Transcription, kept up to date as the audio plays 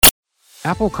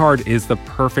Apple Card is the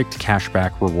perfect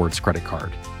cashback rewards credit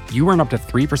card. You earn up to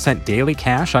 3% daily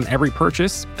cash on every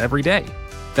purchase every day.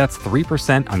 That's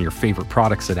 3% on your favorite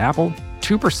products at Apple,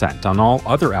 2% on all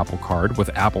other Apple Card with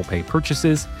Apple Pay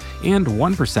purchases, and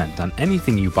 1% on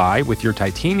anything you buy with your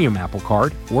titanium Apple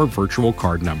Card or virtual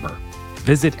card number.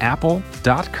 Visit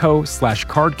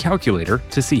apple.co/card calculator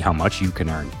to see how much you can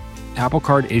earn. Apple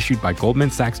Card issued by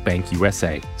Goldman Sachs Bank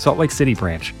USA, Salt Lake City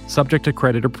branch, subject to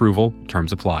credit approval,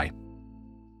 terms apply.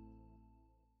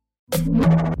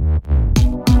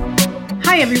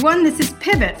 Hi, everyone. This is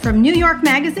Pivot from New York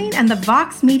Magazine and the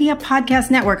Vox Media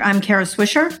Podcast Network. I'm Kara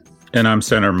Swisher. And I'm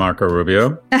Senator Marco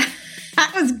Rubio.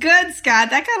 That was good, Scott.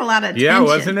 That got a lot of attention. Yeah,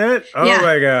 wasn't it? Oh, yeah.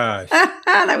 My gosh.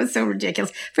 That was so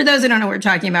ridiculous. For those who don't know what we're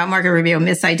talking about, Marco Rubio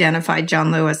misidentified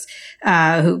John Lewis,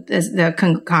 who is the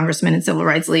congressman and civil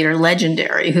rights leader,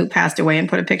 legendary, who passed away, and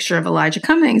put a picture of Elijah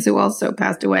Cummings, who also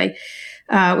passed away,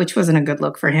 which wasn't a good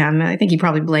look for him. I think he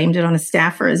probably blamed it on a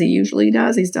staffer, as he usually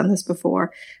does. He's done this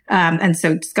before. And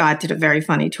so Scott did a very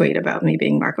funny tweet about me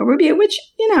being Marco Rubio, which,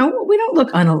 you know, we don't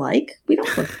look unalike. We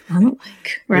don't look unalike,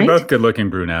 right? We're both good-looking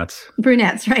brunettes.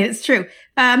 Brunettes, right. It's true.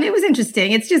 It was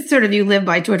interesting. It's just sort of, you live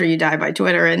by Twitter, you die by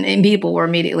Twitter, and people were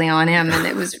immediately on him, and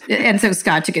it was, and so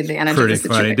Scott took advantage of the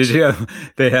situation. Pretty funny.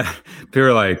 Did you? They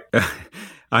were like,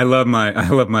 I love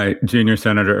my junior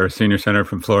senator or senior senator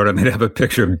from Florida, and they'd have a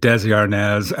picture of Desi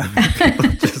Arnaz.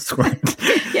 People just went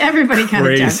yeah, everybody kind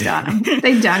crazy. of dunked on him.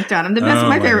 They dunked on him. The best,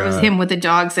 my favorite was him with the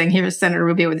dog saying, "Here's Senator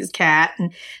Rubio with his cat,"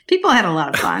 and people had a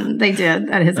lot of fun. They did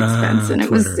at his expense, and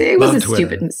it was a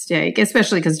stupid mistake,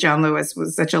 especially because John Lewis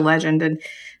was such a legend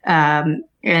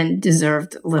and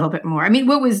deserved a little bit more. I mean,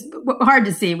 what was hard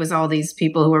to see was all these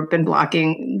people who have been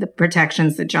blocking the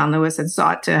protections that John Lewis had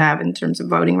sought to have in terms of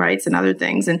voting rights and other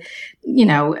things. And, you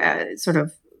know, sort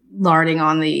of larding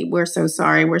on we're so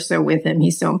sorry, we're so with him,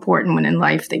 he's so important, when in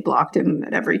life they blocked him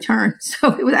at every turn. So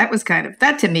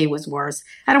that to me was worse.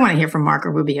 I don't want to hear from Marco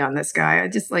Rubio on this guy. I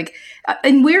just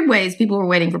in weird ways, people were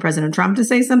waiting for President Trump to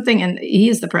say something, and he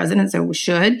is the president, so we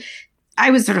should. I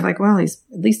was sort of like, well, at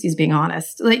least he's being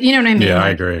honest. Like, you know what I mean? Yeah, I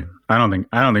agree. I don't think.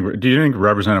 Do you think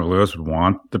Representative Lewis would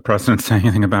want the president to say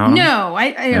anything about him? No,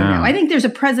 I don't know. I think there's a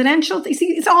presidential.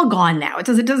 See, it's all gone now. It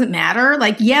doesn't matter.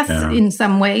 Like, yes, in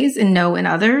some ways, and no in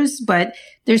others. But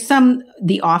there's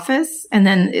The Office, and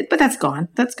then, but that's gone.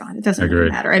 That's gone. It doesn't really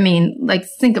matter. I mean, like,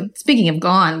 speaking of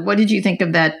gone, what did you think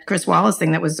of that Chris Wallace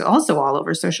thing that was also all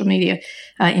over social media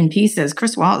in pieces?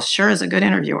 Chris Wallace sure is a good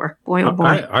interviewer. Boy, oh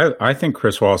boy. I think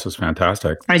Chris Wallace is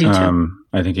fantastic. I do too.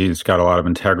 I think he's got a lot of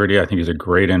integrity. I think he's a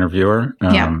great interviewer.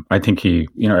 I think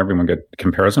everyone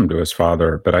compares him to his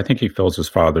father, but I think he fills his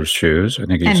father's shoes. I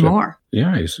think he's more.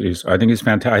 Yeah, I think he's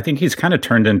fantastic. I think he's kind of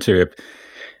turned into,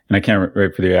 and I can't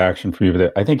wait for the reaction from you,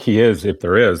 but I think he is, if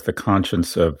there is, the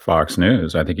conscience of Fox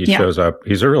News. I think he shows up.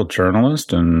 He's a real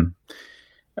journalist. And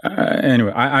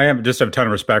anyway, I have a ton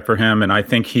of respect for him. And I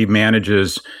think he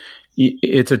manages,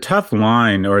 it's a tough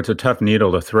line, or it's a tough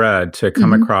needle to thread to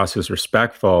come across as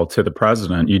respectful to the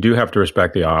president. You do have to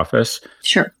respect the office.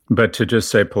 Sure. But to just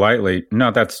say politely,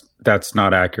 no, that's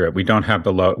not accurate. We don't have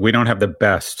the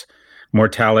best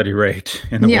mortality rate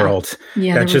in the world.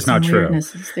 Yeah, that's just not true.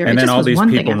 And then all these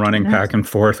people running back and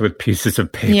forth with pieces of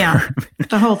paper. Yeah,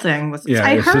 the whole thing was.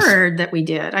 I heard that we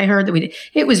did.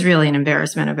 It was really an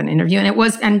embarrassment of an interview, and it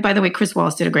was. And by the way, Chris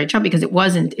Wallace did a great job, because it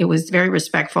wasn't. It was very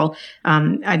respectful.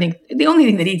 I think the only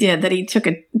thing that he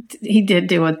did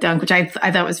do a dunk, which I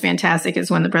thought was fantastic,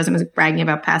 is when the president was bragging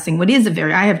about passing what is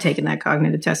I have taken that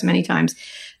cognitive test many times.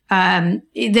 Why have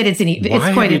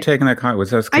you taken that?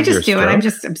 Was that I just do it. I'm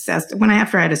just obsessed.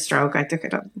 After I had a stroke, I took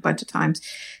it a bunch of times.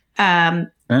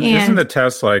 And isn't the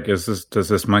test like? Does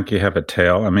this monkey have a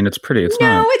tail? I mean, it's pretty. It's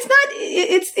not.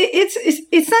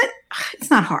 It's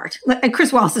not hard.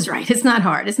 Chris Wallace is right. It's not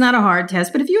hard. It's not a hard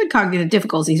test. But if you had cognitive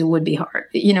difficulties, it would be hard.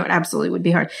 It absolutely would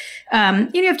be hard.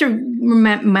 You have to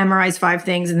memorize 5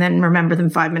 things and then remember them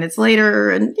 5 minutes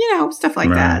later, and stuff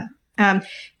like that.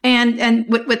 And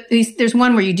there's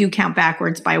one where you do count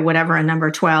backwards by whatever, a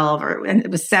number 12, and it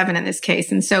was 7 in this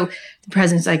case. And so the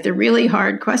president's like, they're really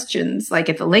hard questions. Like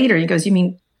at the later, he goes,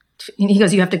 you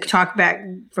have to talk back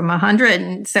from 100.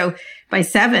 And so by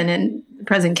 7, and the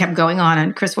president kept going on,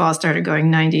 and Chris Wallace started going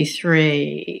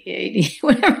 93, 80,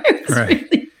 whatever. It was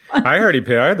really fun. I heard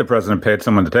the president paid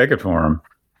someone to take it for him.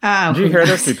 Oh, did you hear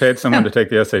this? He paid someone to take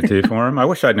the SAT for him. I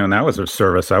wish I'd known that was a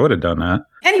service. I would have done that.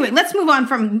 Anyway, let's move on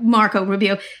from Marco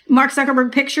Rubio. Mark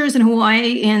Zuckerberg pictures in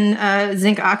Hawaii in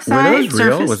zinc oxide. Were those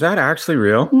real? Was that actually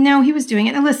real? No, he was doing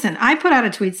it. Now, listen, I put out a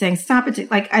tweet saying, stop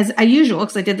it. Like, as usual,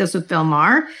 because I did this with Bill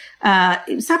Maher.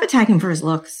 Stop attacking for his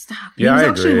looks. Stop. Yeah, he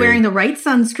was actually wearing the right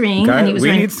sunscreen. God, and he was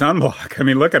need sunblock. I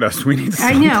mean, look at us. We need sunblock.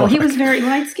 I know. He was very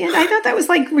light-skinned. I thought that was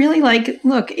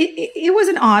look, it was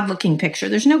an odd-looking picture.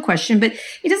 There's no question, but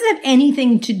it doesn't have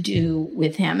anything to do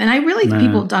with him. And I really think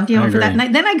people dunk him for that.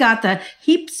 And then I got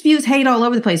he spews hate all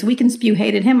over the place. We can spew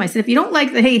hate at him. I said, if you don't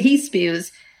like the hate he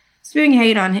spews, spewing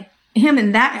hate on him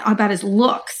and that about his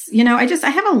looks, I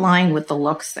have a line with the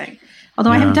looks thing.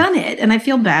 Although I have done it, and I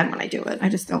feel bad when I do it. I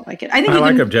just don't like it. I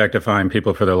like objectifying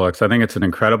people for their looks. I think it's an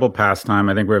incredible pastime.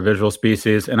 I think we're a visual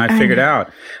species. And I figured out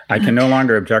I can no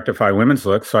longer objectify women's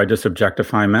looks, so I just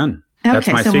objectify men.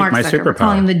 Okay, that's my Mark my Zuckerberg, superpower.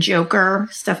 Calling him the Joker,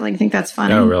 stuff like, I think that's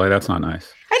funny. Oh, really? That's not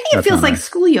nice. I think it feels like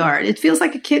schoolyard. It feels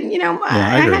like a kid,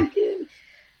 I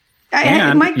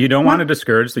agree. You don't want to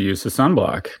discourage the use of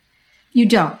sunblock. You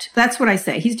don't. That's what I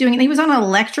say. He's doing it. He was on an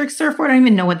electric surfboard. I don't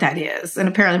even know what that is. And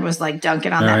apparently was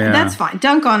dunking on that. Yeah. That's fine.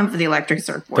 Dunk on him for the electric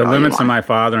surfboard. The limits of my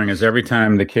fathering is every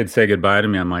time the kids say goodbye to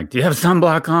me, I'm like, do you have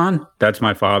sunblock on? That's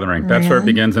my fathering. That's where it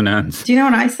begins and ends. Do you know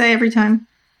what I say every time?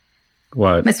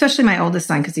 What? Especially my oldest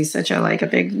son, because he's such a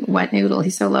big wet noodle.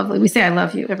 He's so lovely. We say I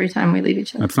love you every time we leave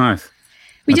each other. That's nice.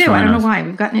 We do. I don't know why.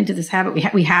 We've gotten into this habit.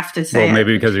 We have to say it. Well,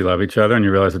 maybe because you love each other and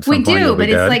you realize at some point you'll be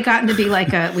dead. It's gotten to be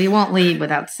we won't leave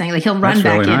without saying, he'll run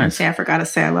back in and say, I forgot to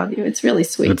say I love you. It's really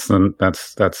sweet. I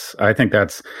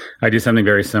do something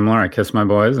very similar. I kiss my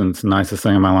boys and it's the nicest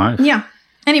thing in my life. Yeah.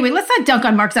 Anyway, let's not dunk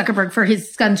on Mark Zuckerberg for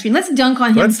his sunscreen. Let's dunk on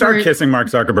him. Let's start kissing Mark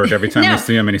Zuckerberg every time we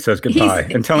see him and he says goodbye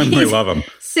and tell him we love him.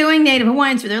 Suing Native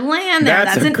Hawaiians for their land.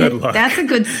 That's a good look. That's a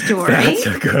good story. That's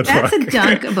a good That's look. a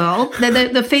dunkable.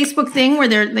 The Facebook thing where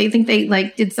they think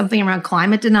they did something around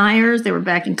climate deniers. They were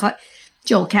back in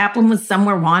Joel Kaplan was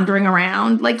somewhere wandering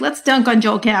around. Let's dunk on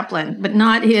Joel Kaplan, but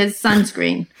not his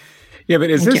sunscreen. Yeah, but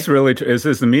is this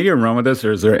the media run with this,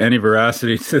 or is there any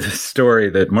veracity to the story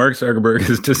that Mark Zuckerberg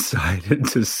has decided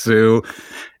to sue,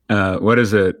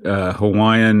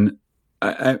 Hawaiian,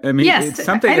 I mean, yes, it's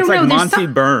something, it's like Monty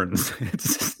Burns.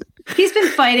 He's been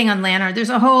fighting on land. There's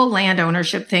a whole land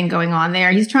ownership thing going on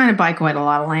there. He's trying to buy quite a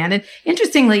lot of land. And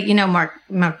interestingly, Mark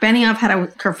Benioff had a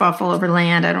kerfuffle over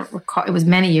land. I don't recall. It was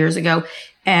many years ago.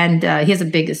 And he has a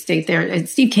big estate there.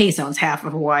 Steve Case owns half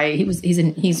of Hawaii.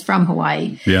 He's from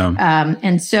Hawaii. Yeah.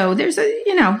 And so there's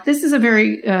this is a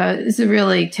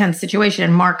really tense situation.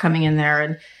 And Mark coming in there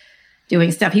and doing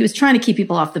stuff. He was trying to keep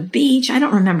people off the beach. I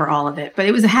don't remember all of it, but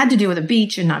it had to do with the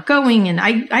beach and not going. And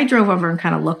I drove over and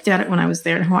kind of looked at it when I was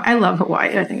there in Hawaii. I love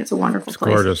Hawaii. I think it's a wonderful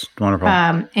place. Gorgeous. Wonderful.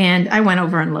 And I went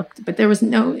over and looked, but there was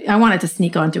I wanted to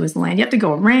sneak onto his land. You have to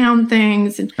go around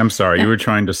things. And, I'm sorry. You were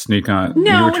trying to sneak on.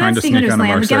 No, you were trying to sneak on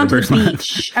Mark Zuckerberg's land.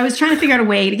 Beach. I was trying to figure out a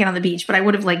way to get on the beach, but I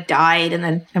would have died and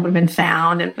then I would have been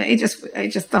found. And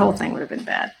the whole thing would have been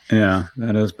bad. Yeah,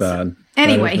 that is bad.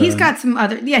 Anyway, he's got some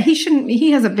other. Yeah,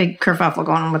 he has a big kerfuffle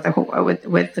going on with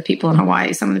the people in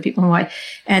Hawaii. Some of the people in Hawaii,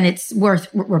 and it's worth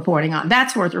reporting on.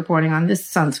 That's worth reporting on. This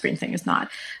sunscreen thing is not.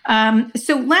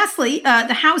 So, lastly,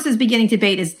 the House is beginning to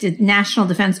debate the National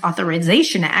Defense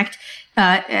Authorization Act,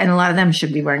 and a lot of them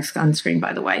should be wearing sunscreen,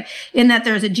 by the way. In that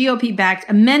there's a GOP-backed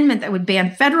amendment that would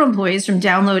ban federal employees from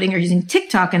downloading or using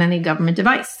TikTok on any government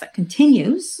device. That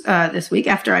continues this week.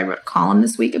 After I wrote a column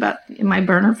this week about my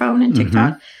burner phone and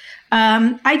TikTok. Mm-hmm.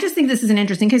 I just think this is an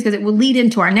interesting case because it will lead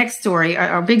into our next story,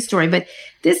 our big story. But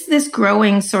this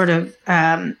growing sort of,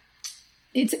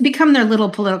 it's become their little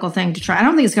political thing to try. I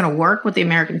don't think it's going to work with the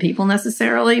American people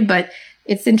necessarily, but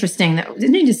it's interesting that we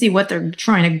need to see what they're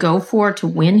trying to go for to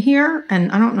win here.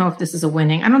 And I don't know if this is a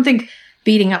winning. I don't think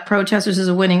beating up protesters is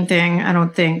a winning thing. I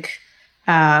don't think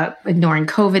ignoring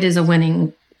COVID is a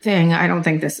winning thing. I don't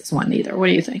think this is one either. What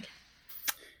do you think?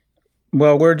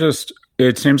 Well,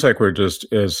 it seems like we're just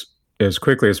as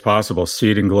quickly as possible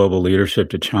ceding global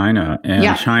leadership to China,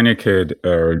 and China could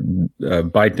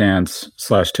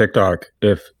ByteDance / TikTok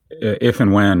if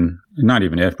and when, not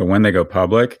even if, but when they go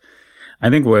public. I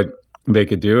think what they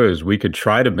could do is we could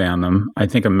try to ban them. I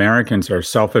think Americans are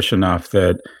selfish enough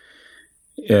that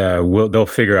they'll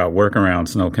figure out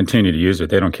workarounds and they'll continue to use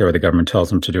it. They don't care what the government tells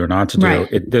them to do or not to do.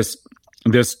 Right.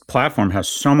 This platform has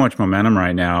so much momentum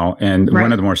right now. And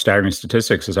one of the more staggering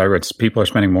statistics is I read people are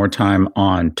spending more time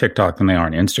on TikTok than they are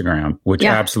on Instagram, which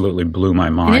absolutely blew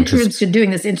my mind. And interested in doing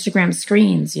this Instagram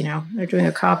screens, they're doing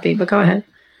a copy, but go ahead.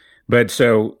 But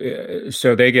so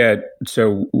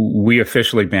we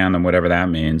officially ban them, whatever that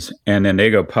means. And then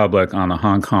they go public on the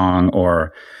Hong Kong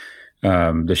or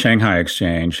the Shanghai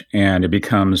Exchange, and it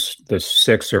becomes the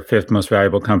 6th or 5th most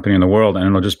valuable company in the world. And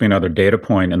it'll just be another data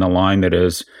point in the line that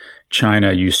is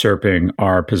China usurping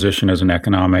our position as an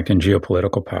economic and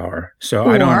geopolitical power. So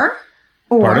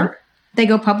Or they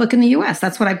go public in the U.S.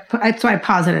 That's what I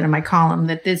posited in my column,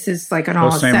 that this is like an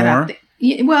all setup.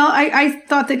 Well, I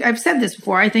thought that I've said this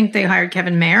before. I think they hired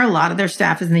Kevin Mayer. A lot of their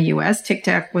staff is in the U.S.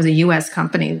 TikTok was a U.S.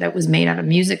 company that was made out of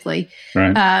Musical.ly.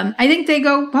 Right. I think they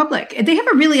go public. They have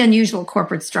a really unusual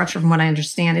corporate structure from what I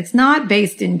understand. It's not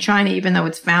based in China, even though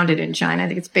it's founded in China. I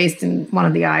think it's based in one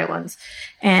of the islands.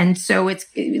 And so it's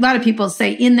a lot of people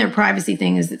say in their privacy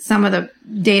thing is that some of the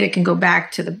data can go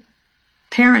back to the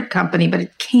parent company, but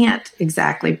it can't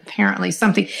exactly, apparently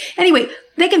something. Anyway,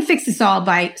 they can fix this all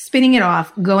by spinning it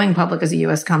off, going public as a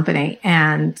U.S. company,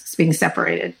 and being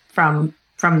separated from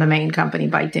the main company,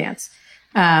 ByteDance.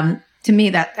 To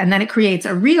me, and then it creates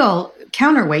a real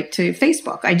counterweight to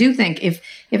Facebook. I do think if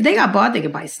they got bought, they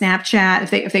could buy Snapchat.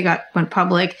 If they went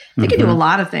public, they could do a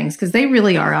lot of things because they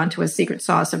really are onto a secret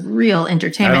sauce of real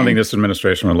entertainment. I don't think this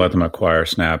administration would let them acquire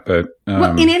Snap, but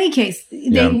well, in any case,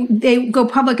 they go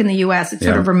public in the U.S. It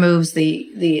sort of removes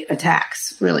the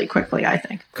attacks really quickly, I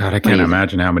think. God, I can't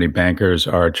imagine how many bankers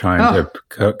are trying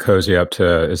to cozy up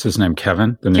to. Is his name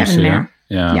Kevin? The new CEO? Mayer.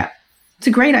 Yeah, it's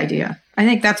a great idea. I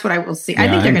think that's what I will see. I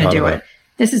think they're going to do it.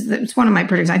 It's one of my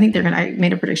predictions. I think I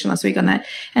made a prediction last week on that.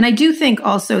 And I do think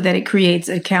also that it creates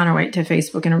a counterweight to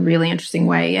Facebook in a really interesting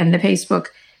way. And the Facebook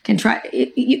can try,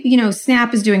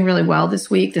 Snap is doing really well this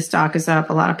week. The stock is up.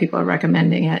 A lot of people are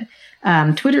recommending it.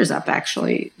 Twitter's up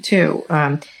actually too.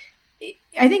 I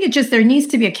think there needs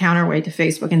to be a counterweight to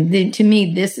Facebook. And to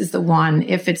me, this is the one,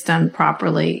 if it's done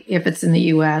properly, if it's in the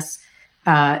US,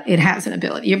 it has an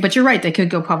ability. But you're right, they could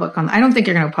go public I don't think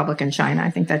you're going to go public in China. I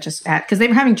think that because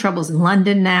they're having troubles in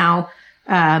London now.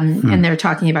 And they're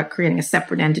talking about creating a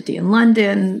separate entity in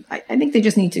London. I think they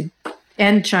just need to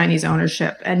end Chinese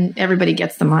ownership and everybody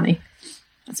gets the money.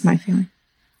 That's my feeling.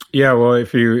 Yeah, well,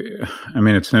 it's an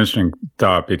interesting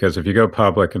thought because if you go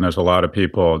public and there's a lot of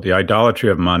people, the idolatry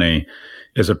of money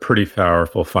is a pretty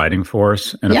powerful fighting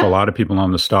force. And if a lot of people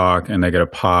own the stock and they get a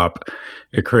pop,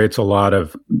 it creates a lot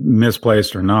of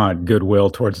misplaced or not goodwill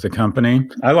towards the company.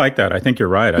 I like that. I think you're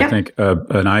right. Yeah. I think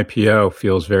an IPO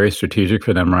feels very strategic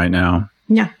for them right now.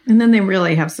 Yeah. And then they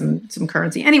really have some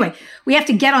currency. Anyway, we have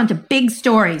to get on to big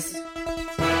stories.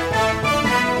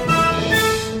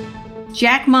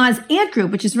 Jack Ma's Ant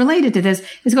Group, which is related to this,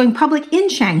 is going public in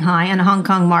Shanghai and Hong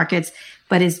Kong markets,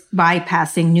 but is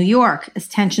bypassing New York. As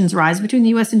tensions rise between the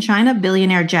U.S. and China,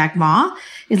 billionaire Jack Ma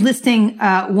is listing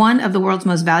one of the world's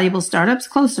most valuable startups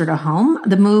closer to home.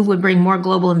 The move would bring more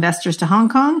global investors to Hong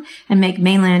Kong and make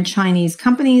mainland Chinese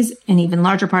companies an even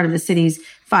larger part of the city's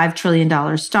 $5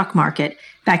 trillion stock market.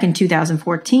 Back in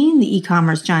 2014, the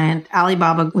e-commerce giant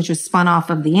Alibaba, which was spun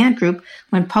off of the Ant Group,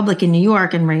 went public in New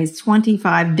York and raised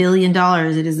 $25 billion.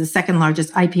 It is the second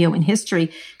largest IPO in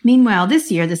history. Meanwhile, this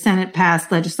year, the Senate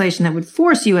passed legislation that would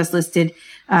force U.S.-listed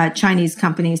Chinese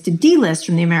companies to delist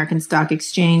from the American Stock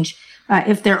Exchange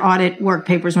if their audit work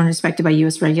papers weren't inspected by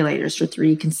U.S. regulators for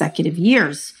 3 consecutive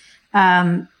years.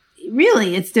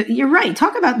 Really, you're right.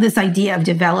 Talk about this idea of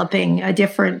developing a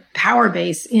different power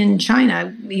base in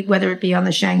China, whether it be on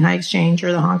the Shanghai Exchange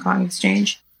or the Hong Kong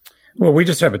Exchange. Well, we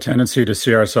just have a tendency to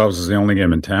see ourselves as the only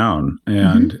game in town,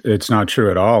 and it's not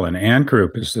true at all. And Ant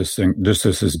Group is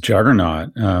this juggernaut.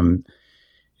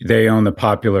 They own the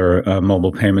popular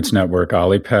mobile payments network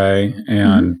Alipay,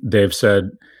 and they've said,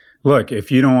 look,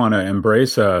 if you don't want to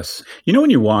embrace us,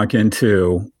 when you walk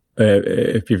into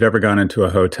if you've ever gone into a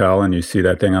hotel and you see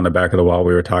that thing on the back of the wall,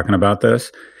 we were talking about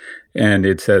this, and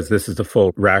it says this is the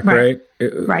full rack rate.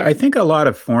 Right. I think a lot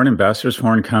of foreign investors,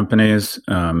 foreign companies,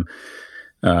 people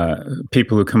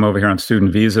who come over here on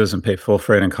student visas and pay full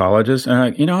freight in colleges,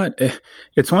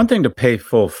 it's one thing to pay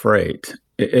full freight.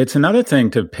 It's another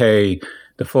thing to pay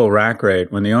the full rack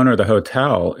rate when the owner of the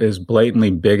hotel is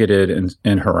blatantly bigoted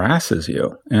and harasses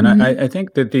you. And I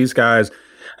think that these guys...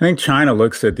 I think China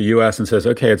looks at the U.S. and says,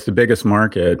 okay, it's the biggest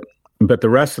market, but the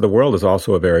rest of the world is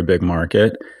also a very big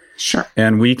market. Sure.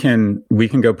 And we can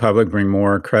go public, bring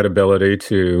more credibility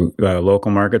to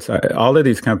local markets. All of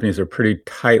these companies are pretty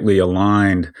tightly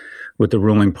aligned with the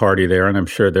ruling party there, and I'm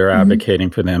sure they're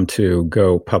advocating for them to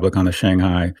go public on the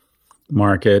Shanghai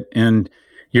market. And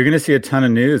you're going to see a ton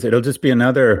of news. It'll just be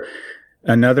another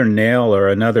nail or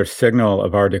another signal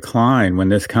of our decline when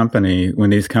these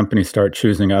companies start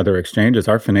choosing other exchanges.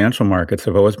 Our financial markets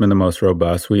have always been the most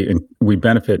robust. We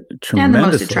benefit tremendously. And the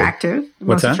most attractive.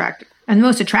 Attractive. And the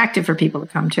most attractive for people to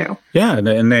come to. Yeah,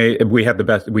 and we have the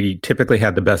best. We typically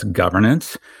have the best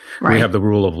governance. Right. We have the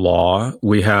rule of law.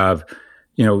 We have,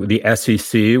 the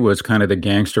SEC was kind of the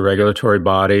gangster regulatory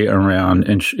body around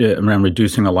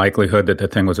reducing the likelihood that the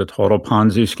thing was a total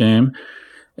Ponzi scheme.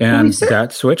 And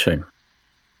that's switching.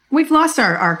 We've lost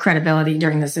our credibility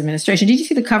during this administration. Did you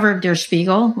see the cover of Der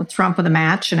Spiegel with Trump with a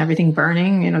match and everything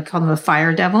burning? Called him a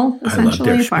fire devil,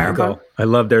 essentially. I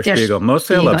love Der Spiegel.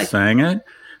 Mostly I love saying it,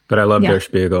 but I love Der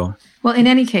Spiegel. Well, in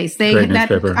any case, I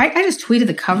just tweeted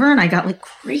the cover and I got like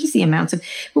crazy amounts of.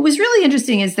 What was really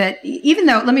interesting is that even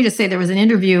though, let me just say, there was an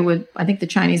interview with, I think, the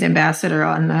Chinese ambassador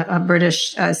on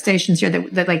British stations here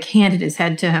that like handed his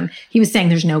head to him. He was saying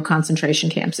there's no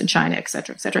concentration camps in China, et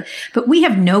cetera, et cetera. But we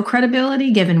have no credibility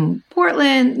given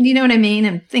Portland, you know what I mean?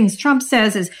 And things Trump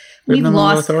says is we've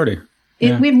lost authority. We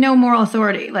have no moral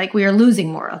authority. Like we are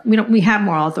losing moral. We have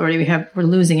moral authority. We're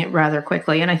losing it rather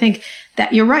quickly. And I think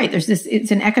that you're right.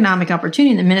 It's an economic opportunity.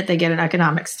 And the minute they get an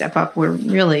economic step up,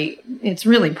 it's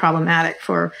really problematic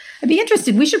I'd be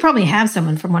interested. We should probably have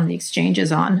someone from one of the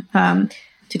exchanges on,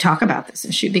 to talk about this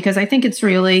issue, because I think it's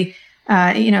really,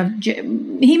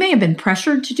 he may have been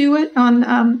pressured to do it on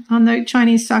the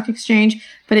Chinese stock exchange,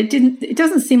 but it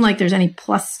doesn't seem like there's any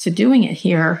plus to doing it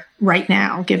here right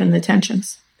now, given the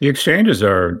tensions. The exchanges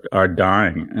are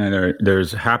dying. And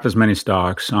there's half as many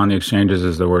stocks on the exchanges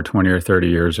as there were 20 or 30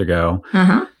 years ago.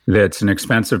 Uh-huh. That's an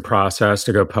expensive process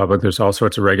to go public. There's all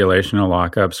sorts of regulation and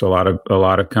lockup. So a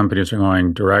lot of companies are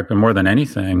going direct. But more than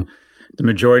anything, the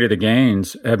majority of the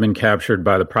gains have been captured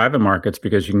by the private markets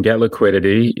because you can get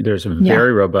liquidity. There's a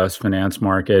very robust finance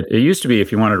market. It used to be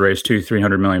if you wanted to raise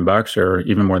 $200-300 million or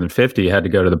even more than 50, you had to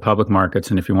go to the public markets.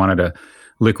 And if you wanted a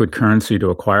liquid currency to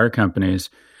acquire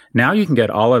companies, now you can get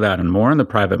all of that and more in the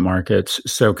private markets.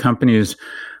 So companies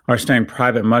are staying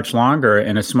private much longer,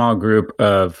 and a small group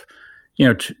of,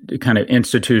 kind of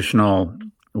institutional,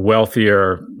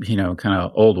 wealthier, kind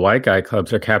of old white guy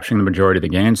clubs are capturing the majority of the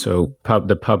gain. So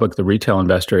the retail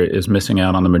investor is missing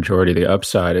out on the majority of the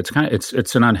upside. It's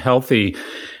an unhealthy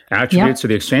attribute. Yep. So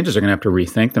the exchanges are going to have to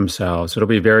rethink themselves. It'll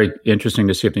be very interesting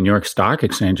to see if the New York Stock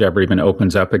Exchange ever even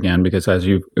opens up again, because as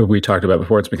we talked about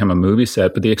before, it's become a movie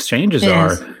set. But the exchanges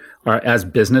are as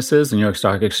businesses, the New York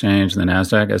Stock Exchange and the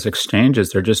NASDAQ, as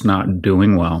exchanges, they're just not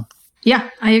doing well.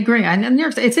 Yeah, I agree. And New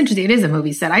York, it's interesting. It is a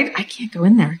movie set. I can't go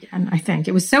in there again. I think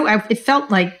it was it felt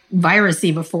like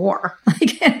virusy before.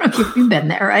 Like, I don't know if you've been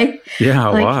there, right? Yeah,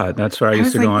 a lot. That's where I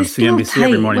used to go on CNBC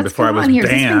every morning before I was banned.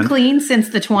 Has this been clean since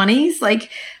the 20s?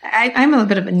 Like, I'm a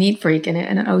bit of a neat freak and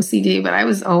an OCD, but I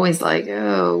was always like,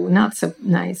 oh, not so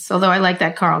nice. Although I like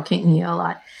that Carl Quintanilla a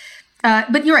lot.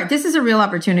 But you're right. This is a real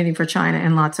opportunity for China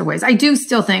in lots of ways. I do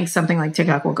still think something like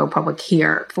TikTok will go public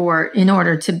here in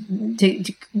order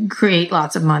to create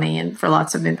lots of money and for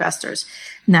lots of investors.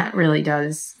 And that really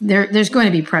does. There's going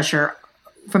to be pressure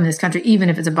from this country, even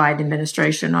if it's a Biden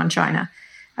administration, on China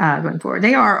going forward.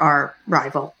 They are our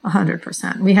rival,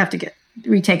 100%. We have to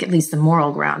retake at least the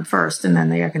moral ground first, and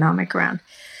then the economic ground.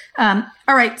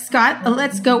 All right, Scott,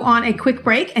 let's go on a quick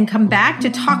break and come back to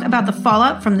talk about the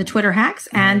fallout from the Twitter hacks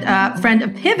and a friend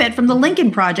of Pivot from the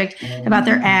Lincoln Project about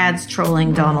their ads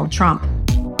trolling Donald Trump.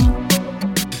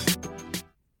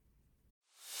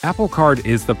 Apple Card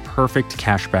is the perfect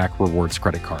cashback rewards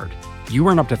credit card. You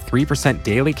earn up to 3%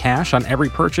 daily cash on every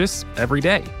purchase every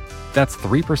day. That's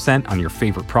 3% on your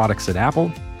favorite products at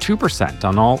Apple, 2%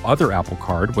 on all other Apple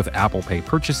Card with Apple Pay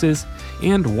purchases,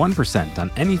 and 1%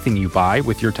 on anything you buy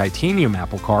with your titanium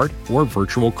Apple Card or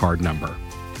virtual card number.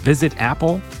 Visit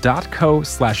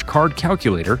apple.co/card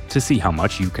calculator to see how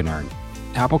much you can earn.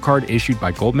 Apple Card issued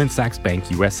by Goldman Sachs Bank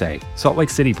USA, Salt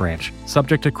Lake City branch,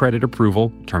 subject to credit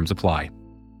approval, terms apply.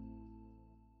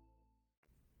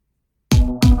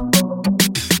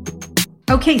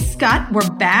 Okay, Scott, we're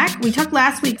back. We talked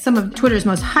last week, some of Twitter's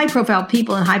most high-profile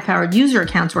people and high-powered user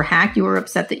accounts were hacked. You were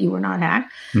upset that you were not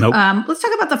hacked. Nope. Let's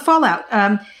talk about the fallout.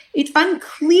 It's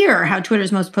unclear how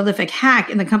Twitter's most prolific hack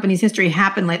in the company's history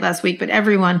happened late last week, but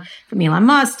everyone from Elon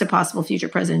Musk to possible future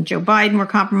President Joe Biden were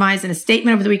compromised. In a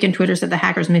statement over the weekend, Twitter said the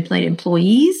hackers manipulated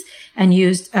employees and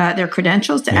used their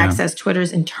credentials to access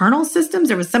Twitter's internal systems.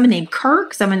 There was someone named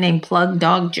Kirk, someone named Plug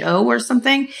Dog Joe or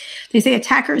something. They say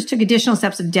attackers took additional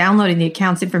steps of downloading the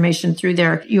account's information through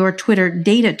your Twitter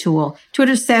data tool.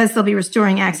 Twitter says they'll be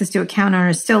restoring access to account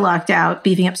owners still locked out,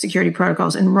 beefing up security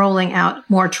protocols, and rolling out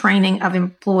more training of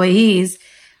employees.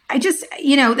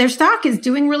 Their stock is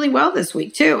doing really well this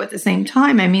week, too, at the same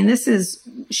time. I mean,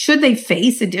 should they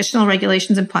face additional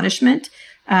regulations and punishment?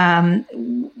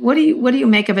 What do you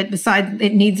make of it? Besides,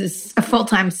 it needs a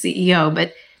full-time CEO,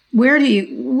 but where do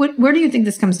you think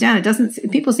this comes down?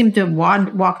 People seem to have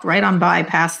walked right on by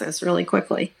past this really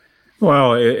quickly.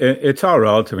 Well, it's all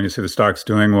relative when you see the stock's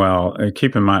doing well.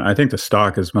 Keep in mind, I think the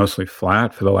stock is mostly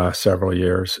flat for the last several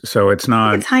years. So it's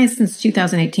not... It's highest since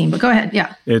 2018, but go ahead.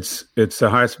 Yeah. It's the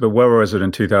highest, but where was it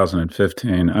in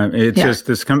 2015? Just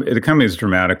the company is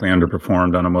dramatically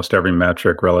underperformed on almost every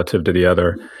metric relative to the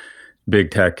other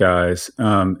big tech guys.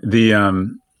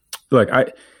 The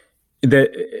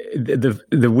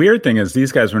weird thing is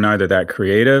these guys were neither that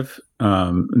creative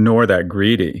nor that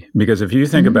greedy, because if you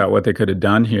think about what they could have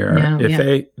done here,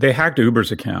 they hacked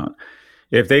Uber's account.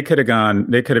 If they could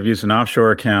have used an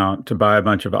offshore account to buy a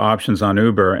bunch of options on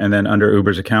Uber, and then under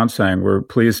Uber's account saying, we're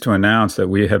pleased to announce that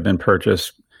we have been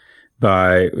purchased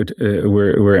by,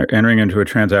 we're entering into a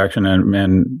transaction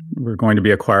and we're going to be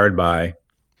acquired by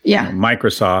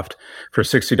Microsoft for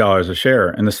 $60 a share,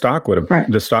 and the stock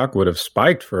would have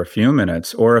spiked for a few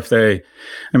minutes. Or if the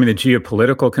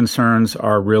geopolitical concerns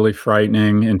are really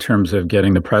frightening in terms of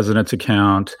getting the president's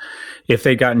account. If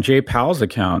they'd gotten Jay Powell's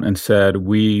account and said,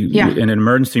 in an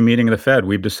emergency meeting of the Fed,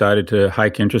 we've decided to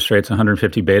hike interest rates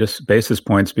 150 basis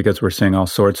points because we're seeing all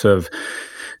sorts of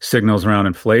signals around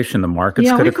inflation, the markets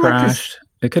could have crashed.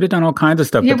 They could have done all kinds of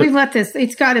stuff. Yeah, we've let this.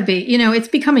 It's got to be, it's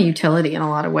become a utility in a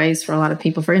lot of ways for a lot of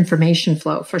people, for information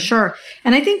flow, for sure.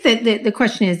 And I think that the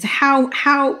question is how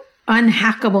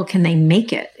unhackable can they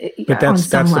make it? But that's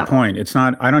the point. It's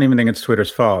not. I don't even think it's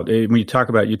Twitter's fault. When you talk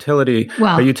about utility,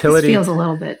 this feels a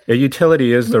little bit. A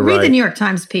utility is the right. Read the New York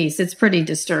Times piece. It's pretty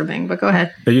disturbing. But go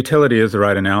ahead. A utility is the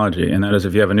right analogy, and that is,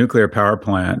 if you have a nuclear power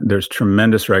plant, there's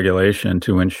tremendous regulation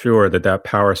to ensure that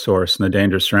power source and the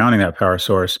dangers surrounding that power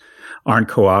source aren't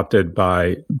co-opted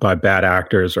by bad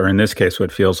actors, or in this case,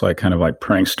 what feels like kind of like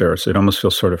pranksters. It almost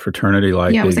feels sort of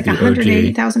fraternity-like. Yeah, it was like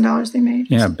 $180,000 they made.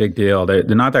 Yeah, big deal. They're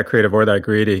not that creative or that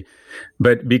greedy.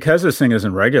 But because this thing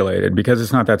isn't regulated, because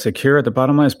it's not that secure, the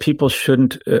bottom line is people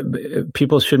shouldn't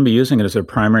be using it as their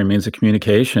primary means of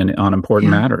communication on important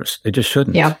matters. They just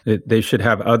shouldn't. Yeah. They should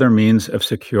have other means of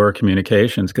secure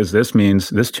communications, because this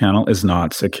means this channel is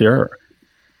not secure.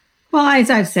 Well, as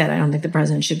I've said, I don't think the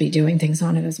president should be doing things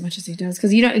on it as much as he does,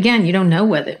 because you don't know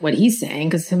what he's saying,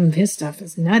 because some of his stuff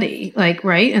is nutty,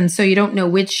 right? And so you don't know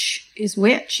which is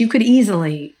which. You could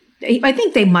easily. I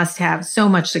think they must have so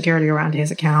much security around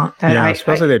his account.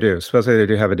 Supposedly they do. Supposedly they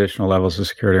do have additional levels of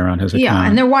security around his account. Yeah,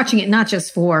 and they're watching it not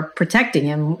just for protecting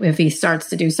him if he starts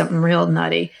to do something real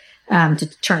nutty, to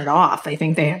turn it off. I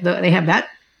think they have that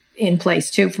in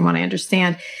place too, from what I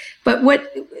understand. But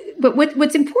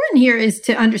what's important here is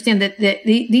to understand that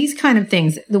these kind of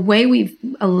things, the way we've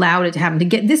allowed it to happen, to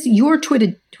get this, your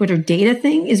Twitter data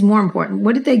thing is more important.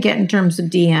 What did they get in terms of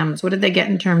DMs? What did they get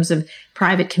in terms of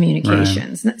private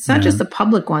communications? Right. It's not just the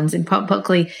public ones and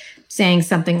publicly saying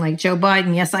something like Joe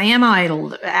Biden, yes, I am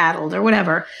addled or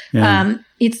whatever. Yeah.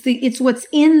 It's what's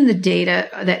in the data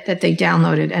that they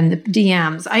downloaded and the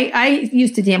DMs. I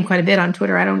used to DM quite a bit on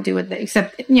Twitter. I don't do it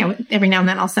except, every now and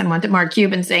then I'll send one to Mark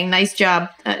Cuban saying, nice job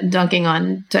dunking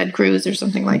on Ted Cruz or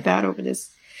something like that over this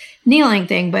kneeling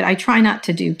thing. But I try not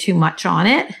to do too much on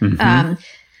it.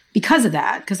 Because of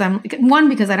that, because I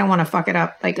don't want to fuck it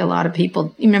up like a lot of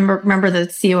people. You remember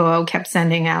the COO kept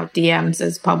sending out DMs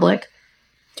as public.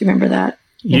 Do you remember that?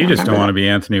 You just don't want to be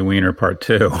Anthony Weiner Part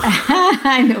 2.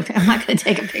 I know. I'm not going to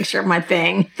take a picture of my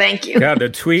thing. Thank you. God,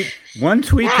 one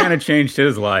tweet kind of changed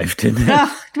his life, didn't it?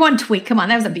 One tweet. Come on.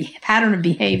 That was a pattern of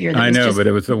behavior. I know, but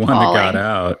it was the one that got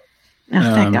out.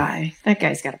 That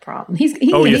guy's got a problem. You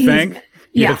think?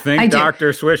 You think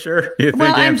Dr. Swisher? You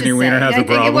think Anthony Weiner has a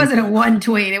problem? It wasn't a one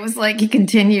tweet. It was like he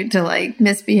continued to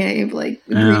misbehave.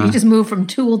 He just moved from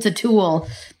tool to tool,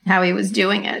 how he was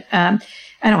doing it.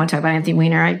 I don't want to talk about Anthony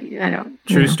Weiner. I don't.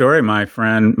 True story. My first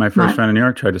friend in New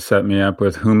York tried to set me up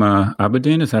with Huma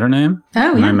Abedin. Is that her name?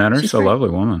 Oh, yeah. I met her. She's a lovely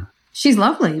woman. She's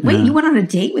lovely. Wait, you went on a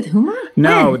date with Huma?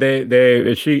 No,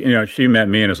 she met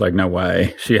me and was like, no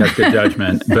way. She has good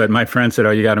judgment. But my friend said,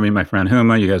 oh, you got to meet my friend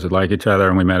Huma. You guys would like each other.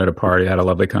 And we met at a party, had a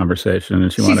lovely conversation,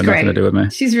 and she wanted nothing to do with me.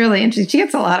 She's really interesting. She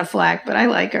gets a lot of flack, but I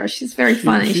like her. She's very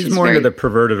funny. She's more into the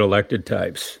perverted elected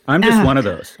types. I'm just one of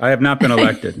those. I have not been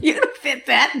elected. You don't fit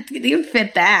that. You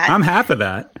fit that. I'm half of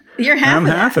that. You're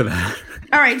half of that.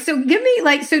 All right, so give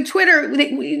me so Twitter.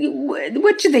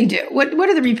 What should they do? What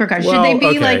are the repercussions? Should they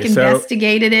be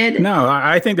investigated? No,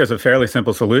 I think there's a fairly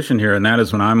simple solution here, and that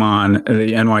is when I'm on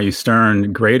the NYU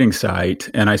Stern grading site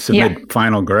and I submit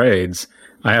final grades,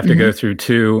 I have to go through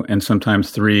 2 and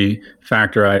sometimes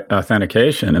 3-factor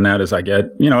authentication, and that is I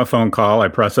get a phone call, I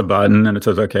press a button, and it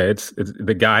says okay, it's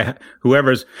the guy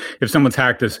if someone's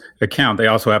hacked his account, they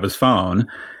also have his phone.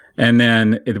 And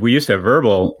then we used to have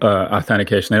verbal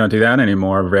authentication. They don't do that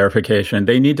anymore. Verification.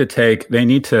 They need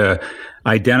to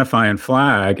identify and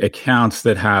flag accounts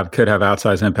that could have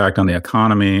outsized impact on the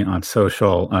economy, on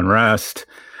social unrest,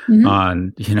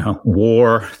 on,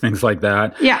 war, things like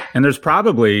that. Yeah. And there's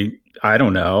probably, I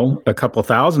don't know, a couple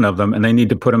thousand of them, and they need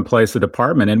to put in place a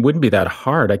department. And it wouldn't be that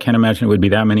hard. I can't imagine it would be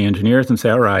that many engineers and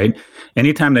say, all right,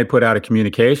 anytime they put out a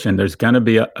communication, there's going to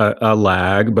be a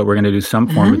lag, but we're going to do some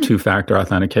form of two-factor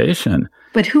authentication.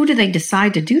 But who do they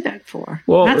decide to do that for?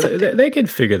 Well, they could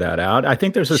figure that out. I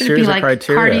think there's a series of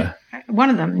criteria. One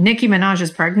of them, Nicki Minaj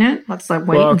is pregnant. Let's wait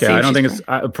and see. I don't think it's,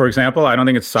 for example, I don't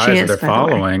think it's size of their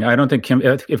following. I don't think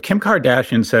if Kim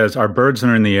Kardashian says our birds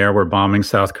are in the air, we're bombing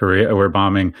South Korea, or we're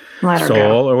bombing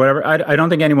Seoul or whatever, I don't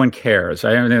think anyone cares.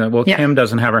 I don't think Kim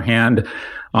doesn't have her hand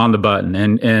on the button,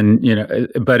 and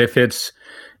but if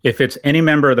it's any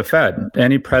member of the Fed,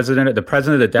 the president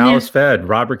of the Dallas Fed,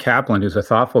 Robert Kaplan, who's a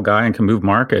thoughtful guy and can move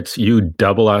markets, you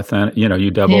double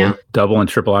and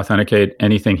triple authenticate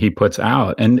anything he puts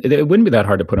out, and it wouldn't be that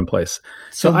hard to put in place.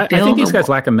 So I think these guys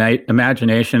lack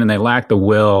imagination and they lack the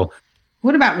will.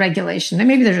 What about regulation?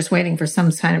 Maybe they're just waiting for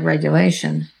some kind of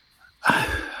regulation.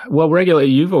 Well,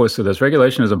 you've always said this.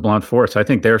 Regulation is a blunt force. I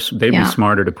think they'd be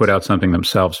smarter to put out something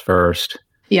themselves first.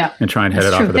 Yeah, and try and head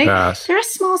it off of the pass. They're a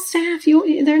small staff.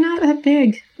 They're not that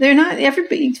big. They're not.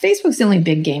 Facebook's the only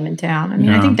big game in town. I mean,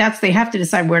 I think they have to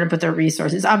decide where to put their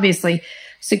resources. Obviously,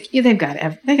 so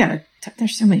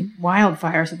there's so many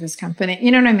wildfires at this company. You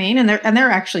know what I mean? And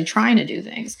they're actually trying to do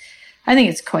things. I think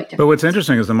it's quite difficult. But what's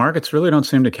interesting is the markets really don't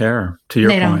seem to care. To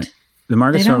your point, the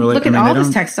markets don't really look at all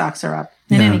those tech stocks are up.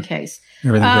 In any case.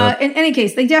 In any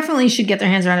case, they definitely should get their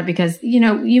hands around it because,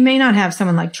 you may not have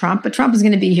someone like Trump, but Trump is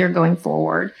going to be here going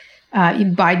forward.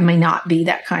 Biden may not be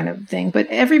that kind of thing, but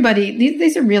everybody,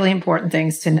 these are really important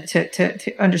things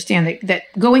to understand that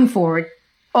going forward,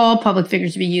 all public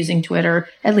figures should be using Twitter,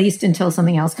 at least until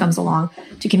something else comes along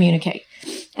to communicate.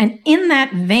 And in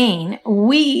that vein,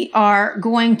 we are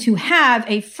going to have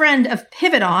a friend of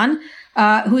Pivot on,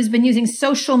 who has been using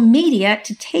social media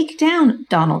to take down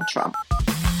Donald Trump.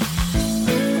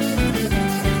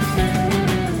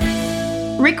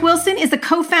 Rick Wilson is the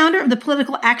co-founder of the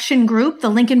political action group, the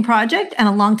Lincoln Project, and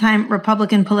a longtime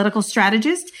Republican political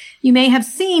strategist. You may have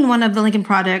seen one of the Lincoln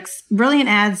Project's brilliant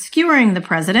ads skewering the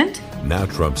president. Now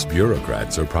Trump's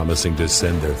bureaucrats are promising to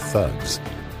send their thugs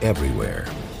everywhere.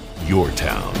 Your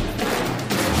town,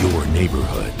 your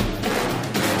neighborhood.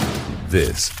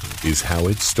 This is how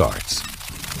it starts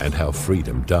and how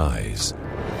freedom dies.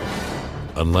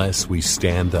 Unless we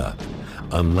stand up,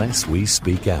 unless we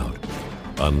speak out,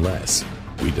 unless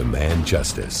we demand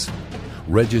justice.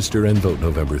 Register and vote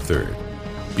November 3rd.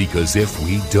 Because if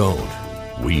we don't,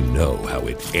 we know how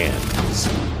it ends.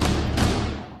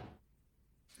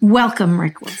 Welcome,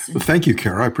 Rick Wilson. Well, thank you,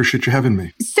 Kara. I appreciate you having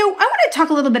me. So I want to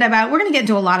talk a little bit about, we're going to get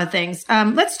into a lot of things.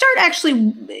 Let's start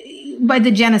actually by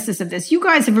the genesis of this. You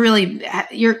guys have really,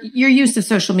 your use of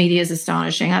social media is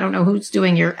astonishing. I don't know who's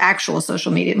doing your actual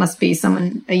social media. It must be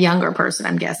a younger person,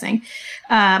 I'm guessing.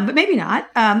 But maybe not.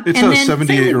 It's a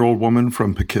 78-year-old woman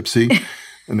from Poughkeepsie.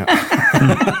 No.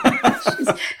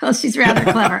 She's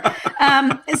rather clever.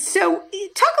 So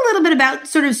talk a little bit about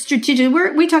sort of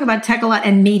strategically. We talk about tech a lot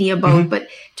and media both, but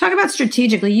talk about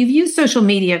strategically. You've used social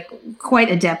media quite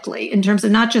adeptly in terms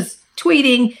of not just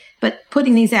tweeting, but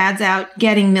putting these ads out,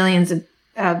 getting millions of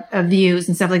views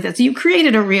and stuff like that. So you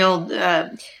created a real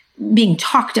being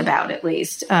talked about, at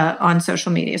least, on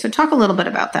social media. So talk a little bit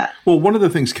about that. Well, one of the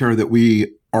things, Kara, that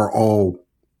we are all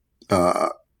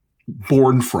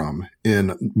born from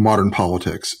in modern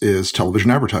politics is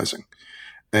television advertising.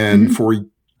 And for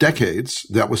decades,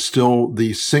 that was still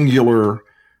the singular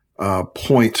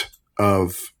point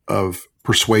of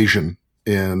persuasion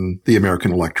in the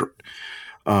American electorate.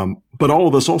 But all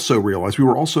of us also realized we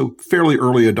were also fairly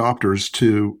early adopters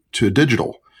to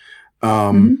digital,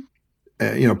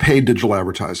 paid digital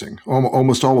advertising.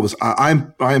 Almost all of us.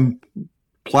 I'm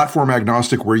platform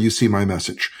agnostic where you see my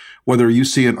message, whether you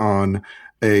see it on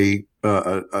a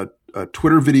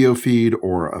Twitter video feed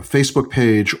or a Facebook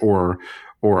page or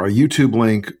a YouTube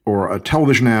link or a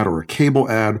television ad or a cable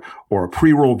ad or a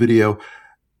pre-roll video.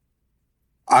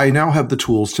 I now have the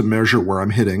tools to measure where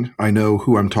I'm hitting. I know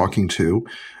who I'm talking to.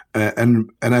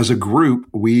 And as a group,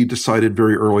 we decided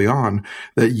very early on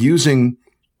that using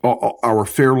our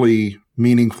fairly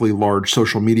meaningfully large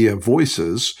social media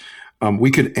voices,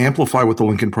 we could amplify what the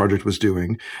Lincoln Project was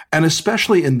doing. And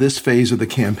especially in this phase of the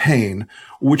campaign,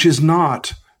 which is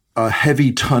not a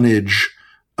heavy tonnage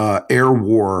air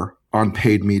war on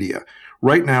paid media.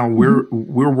 Right now, we're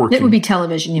working. It would be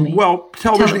television, you mean? Well,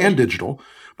 television and digital.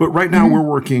 But right now we're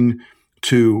working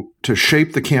to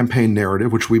shape the campaign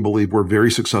narrative, which we believe we're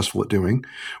very successful at doing.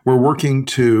 We're working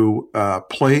to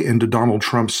play into Donald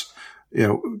Trump's,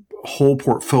 whole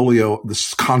portfolio,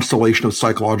 this constellation of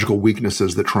psychological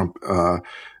weaknesses that Trump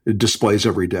displays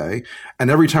every day. And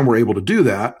every time we're able to do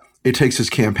that, it takes his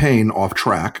campaign off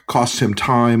track, costs him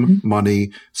time,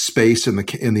 money, space in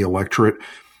the electorate.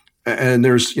 And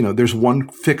there's one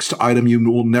fixed item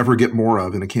you will never get more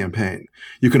of in a campaign.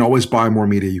 You can always buy more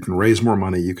media. You can raise more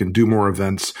money. You can do more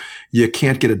events. You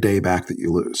can't get a day back that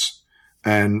you lose.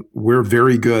 And we're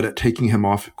very good at taking him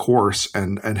off course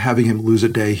and having him lose a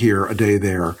day here, a day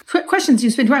there. Questions you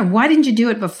spent around. Why didn't you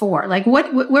do it before? Like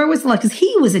where was the luck? Because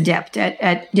he was adept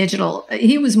at digital.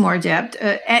 He was more adept.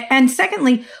 And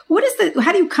secondly,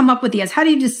 how do you come up with the ads? How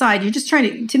do you decide? You're just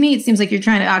trying to me, it seems like you're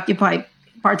trying to occupy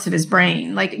parts of his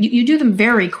brain. Like you do them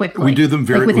very quickly. We do them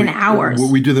within hours.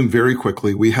 We do them very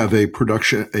quickly. We have a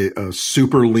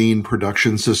super lean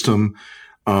production system.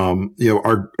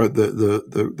 The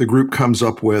group comes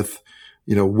up with,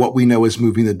 what we know is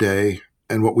moving the day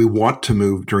and what we want to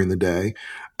move during the day.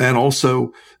 And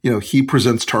also, he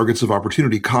presents targets of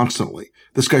opportunity constantly.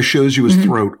 This guy shows you his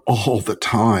throat all the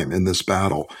time in this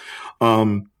battle.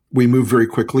 We move very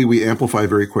quickly. We amplify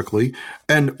very quickly.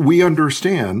 And we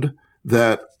understand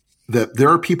that there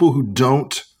are people who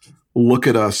don't look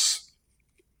at us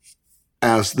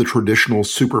as the traditional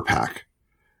super PAC,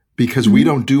 because we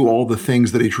don't do all the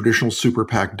things that a traditional super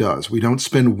PAC does. We don't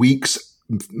spend weeks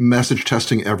message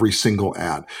testing every single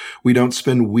ad. We don't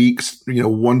spend weeks,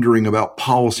 wondering about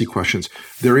policy questions.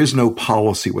 There is no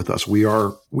policy with us. We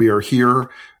are here.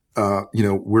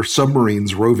 We're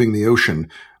submarines roving the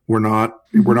ocean. We're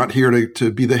not here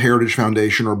to be the Heritage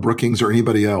Foundation or Brookings or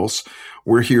anybody else.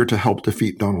 We're here to help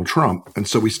defeat Donald Trump. And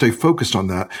so we stay focused on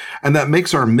that. And that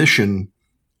makes our mission,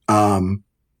 a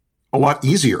lot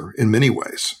easier in many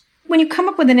ways. When you come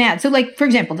up with an ad, so like, for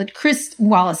example, the Chris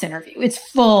Wallace interview, it's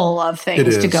full of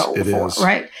things to go for,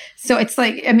 right? So it's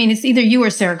like, it's either you or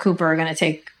Sarah Cooper are going to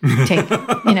take,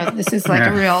 this is like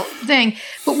a real thing.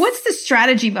 But what's the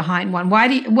strategy behind one?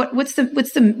 What's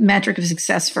the metric of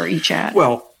success for each ad?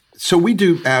 Well, so we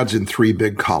do ads in 3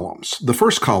 big columns. The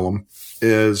first column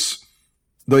is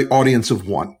the audience of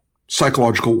one,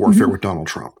 psychological warfare with Donald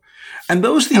Trump. And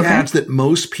those are the ads that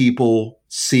most people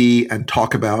see and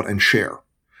talk about and share.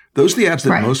 Those are the ads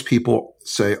that most people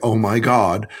say, oh my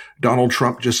God, Donald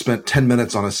Trump just spent 10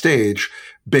 minutes on a stage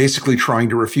basically trying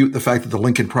to refute the fact that the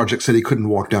Lincoln Project said he couldn't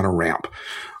walk down a ramp.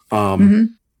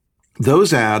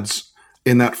 Those ads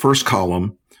in that first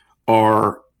column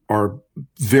are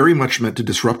very much meant to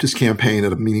disrupt his campaign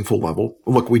at a meaningful level.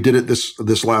 Look, we did it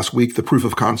this last week, the proof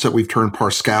of concept. We've turned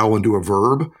Pascal into a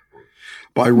verb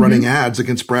by running ads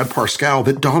against Brad Pascal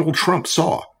that Donald Trump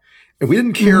saw. And we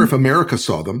didn't care if America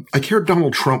saw them. I cared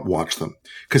Donald Trump watched them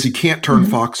because he can't turn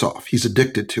Fox off. He's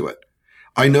addicted to it.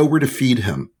 I know where to feed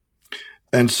him.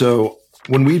 And so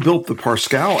when we built the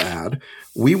Pascal ad,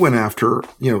 we went after,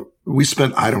 we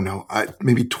spent,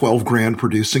 maybe $12,000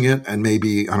 producing it and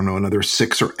maybe, another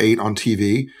 6 or 8 on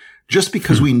TV just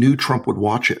because we knew Trump would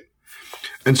watch it.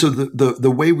 And so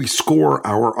the way we score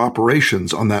our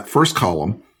operations on that first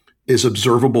column is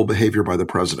observable behavior by the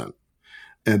president.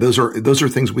 And those are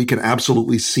things we can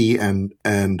absolutely see and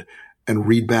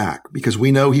read back because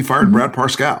we know he fired Brad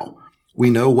Pascal. We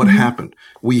know what happened.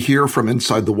 We hear from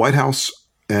inside the White House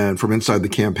and from inside the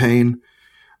campaign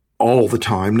all the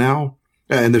time now.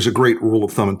 And there's a great rule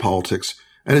of thumb in politics,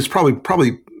 and it's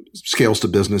probably scales to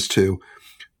business too.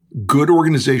 Good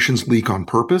organizations leak on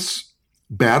purpose.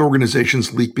 Bad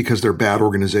organizations leak because they're bad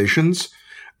organizations.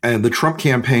 And the Trump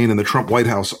campaign and the Trump White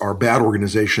House are bad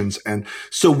organizations. And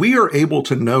so we are able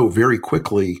to know very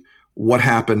quickly what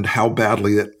happened, how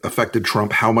badly it affected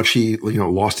Trump, how much he,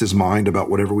 lost his mind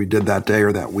about whatever we did that day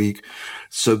or that week.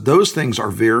 So those things are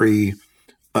very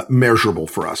measurable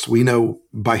for us. We know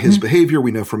by his behavior,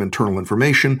 we know from internal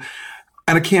information.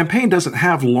 And a campaign doesn't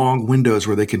have long windows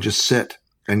where they can just sit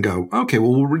and go, okay,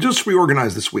 well, we'll just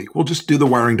reorganize this week. We'll just do the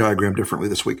wiring diagram differently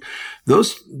this week.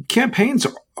 Those campaigns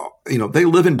are, they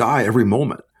live and die every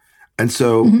moment. And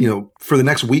so, for the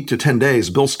next week to 10 days,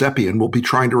 Bill Stepien will be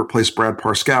trying to replace Brad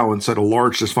Pascal inside a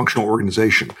large dysfunctional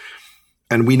organization.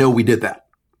 And we know we did that.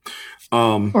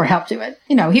 Or helped do it.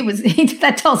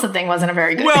 That Tulsa thing wasn't a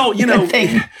very good,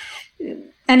 thing.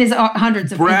 And his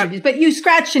hundreds of interviews. But you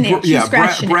scratched an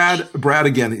itch. Brad,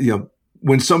 again,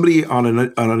 when somebody on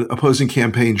an opposing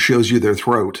campaign shows you their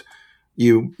throat,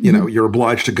 you're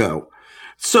obliged to go.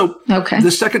 So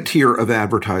the second tier of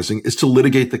advertising is to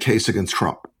litigate the case against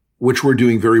Trump, which we're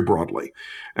doing very broadly.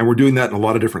 And we're doing that in a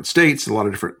lot of different states, a lot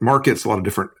of different markets, a lot of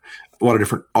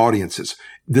different audiences.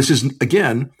 This is,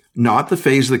 again, not the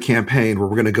phase of the campaign where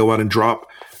we're going to go out and drop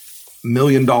 $1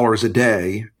 million a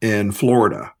day in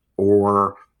Florida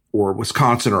or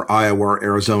Wisconsin or Iowa or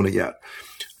Arizona yet.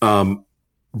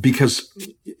 Because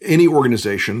any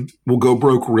organization will go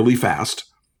broke really fast,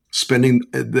 spending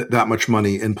that much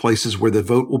money in places where the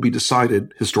vote will be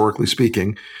decided, historically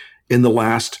speaking, in the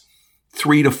last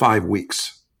 3 to 5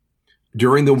 weeks.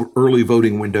 During the early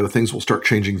voting window, things will start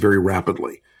changing very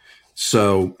rapidly.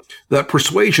 So that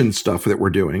persuasion stuff that we're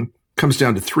doing comes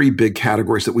down to 3 big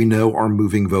categories that we know are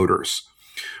moving voters.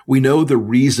 We know the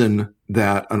reason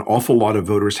that an awful lot of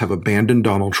voters have abandoned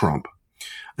Donald Trump,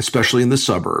 especially in the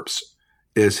suburbs,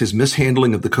 is his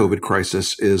mishandling of the COVID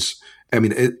crisis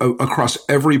across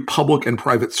every public and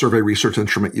private survey research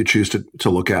instrument you choose to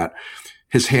look at.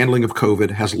 His handling of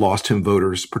COVID has lost him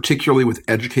voters, particularly with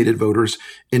educated voters,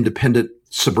 independent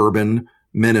suburban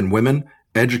men and women,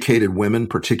 educated women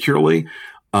particularly,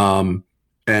 and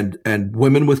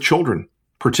women with children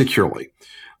particularly.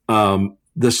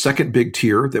 The second big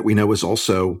tier that we know is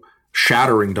also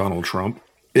shattering Donald Trump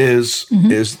is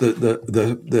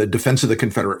the defense of the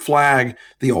Confederate flag,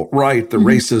 the alt-right, the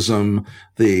racism,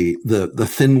 the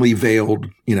thinly veiled,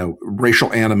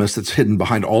 racial animus that's hidden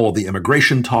behind all of the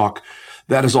immigration talk.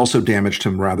 That has also damaged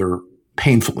him rather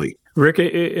painfully. Rick,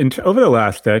 over the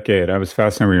last decade, I was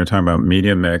fascinated when you were talking about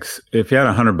media mix. If you had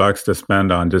 $100 to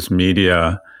spend on just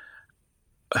media,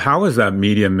 how has that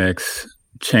media mix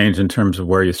changed in terms of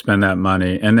where you spend that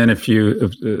money? And then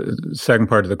second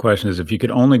part of the question is, if you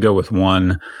could only go with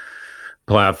one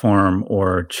platform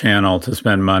or channel to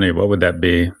spend money, what would that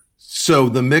be? So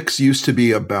the mix used to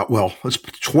be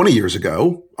it's 20 years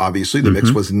ago. Obviously, the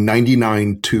mix was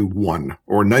 99 to 1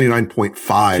 or 99.5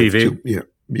 TV?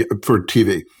 For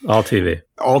TV. All TV.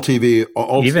 All TV.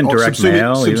 Even direct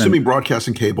mail. Subsuming broadcast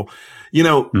and cable.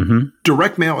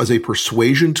 Direct mail as a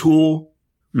persuasion tool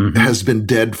has been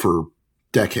dead for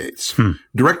decades.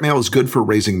 Direct mail is good for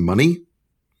raising money.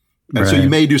 And so you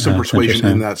may do some persuasion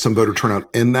in that, some voter turnout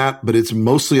in that, but it's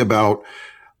mostly about,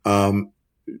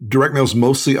 direct mail is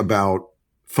mostly about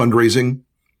fundraising.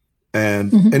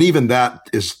 And even that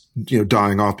is,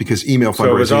 dying off because email fundraising.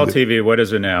 So it was all TV. What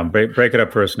is it now? Break it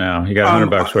up for us now. You got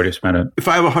 $100. Where do you spend it? If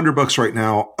I have $100 right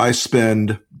now, I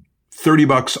spend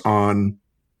 $30 on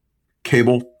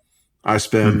cable. I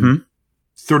spend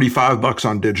 $35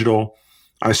 on digital.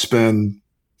 I spend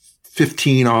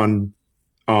 $15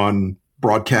 on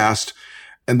broadcast.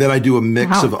 And then I do a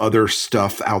mix of other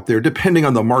stuff out there, depending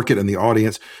on the market and the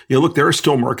audience. Look, there are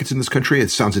still markets in this country,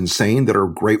 it sounds insane, that are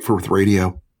great with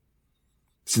radio.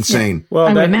 It's insane.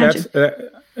 Yeah.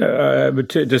 Well, but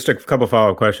just a couple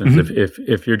follow-up questions.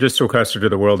 If you're just sequestered to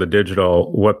the world of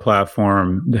digital, what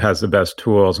platform has the best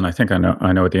tools? And I think I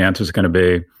know what the answer is going to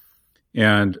be.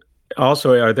 And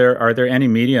also, are there any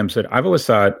mediums that I've always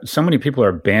thought so many people are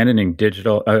abandoning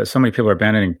digital, so many people are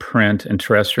abandoning print and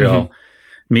terrestrial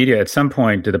media. At some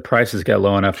point, do the prices get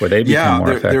low enough where they become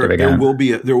more effective again?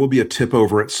 There will be a tip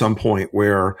over at some point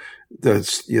where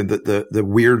the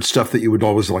weird stuff that you would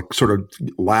always sort of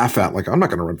laugh at, like, I'm not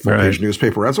going to run full-page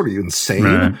newspaper ads. What are you, insane?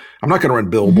 Right. I'm not going to run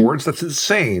billboards. That's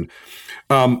insane.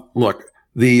 Look,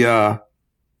 the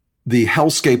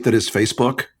hellscape that is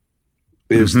Facebook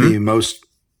is the most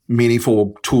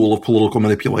meaningful tool of political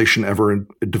manipulation ever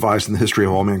devised in the history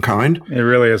of all mankind. It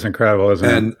really is incredible,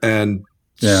 isn't it?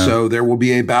 So there will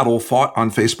be a battle fought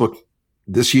on Facebook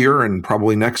this year and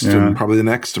probably next and probably the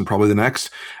next and probably the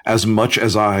next, as much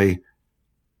as I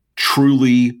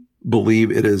truly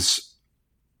believe it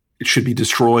should be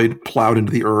destroyed, plowed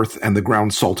into the earth, and the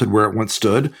ground salted where it once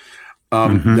stood.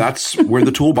 That's where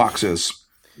the toolbox is.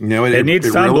 It needs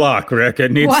sunblock, Rick.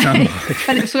 It needs sunblock.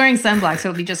 But it's wearing sunblock, so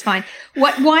it'll be just fine.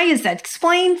 Why is that?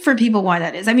 Explain for people why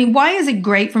that is. I mean, why is it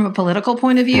great from a political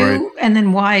point of view? Right. And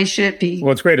then why should it be?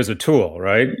 Well, it's great as a tool,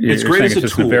 right? It's great as a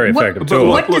tool. A very effective tool.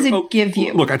 What does it give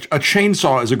you? Look, a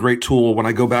chainsaw is a great tool when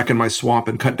I go back in my swamp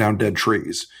and cut down dead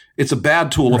trees. It's a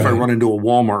bad tool if I run into a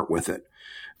Walmart with it.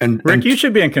 And Rick, you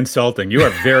should be in consulting. You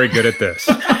are very good at this.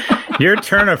 Your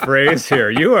turn of phrase here.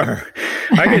 You are.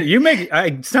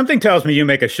 Something tells me you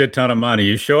make a shit ton of money.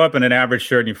 You show up in an average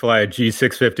shirt and you fly a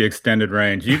G650 extended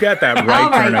range. You got that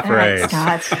turn of phrase.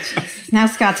 Scott. Now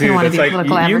Scott's going to want to be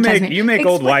political advertising. You make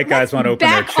old white guys want to open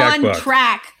their checkbook. Back on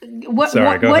track. What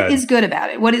is good about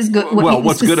it? What is good?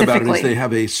 What's good about it is they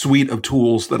have a suite of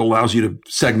tools that allows you to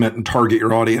segment and target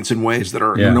your audience in ways that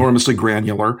are enormously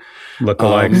granular.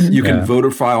 Lookalikes. You can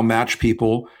voter file match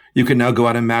people. You can now go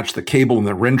out and match the cable and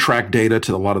the RenTrack data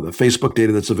to a lot of the Facebook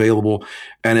data that's available.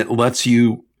 And it lets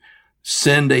you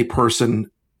send a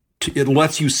person it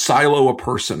lets you silo a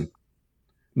person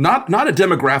Not a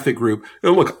demographic group.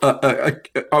 Look,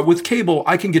 with cable,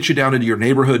 I can get you down into your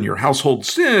neighborhood and your household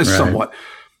somewhat.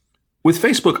 With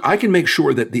Facebook, I can make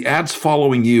sure that the ads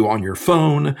following you on your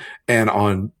phone and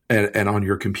on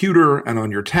your computer and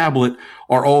on your tablet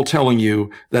are all telling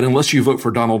you that unless you vote for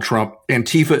Donald Trump,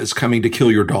 Antifa is coming to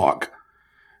kill your dog.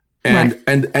 And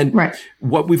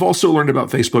what we've also learned about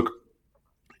Facebook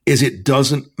is it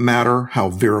doesn't matter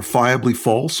how verifiably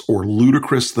false or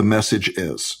ludicrous the message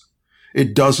is.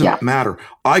 It doesn't matter.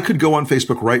 I could go on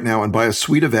Facebook right now and buy a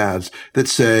suite of ads that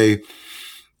say,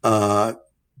 Joe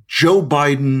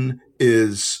Biden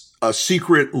is a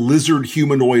secret lizard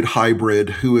humanoid hybrid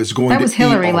who is going to. That was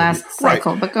Hillary last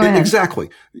cycle, but go ahead. Exactly.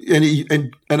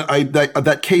 And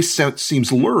that case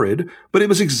seems lurid, but it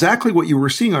was exactly what you were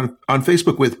seeing on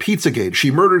Facebook with Pizzagate. She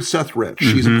murdered Seth Rich.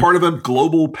 Mm-hmm. She's a part of a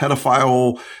global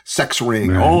pedophile sex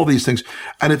ring, all these things.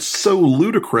 And it's so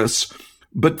ludicrous,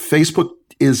 but Facebook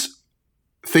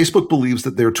believes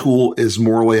that their tool is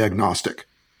morally agnostic.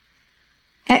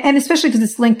 And especially because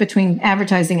it's linked between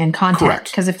advertising and content.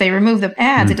 Correct. Because if they remove the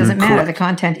ads, it doesn't matter. Correct. The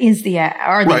content is the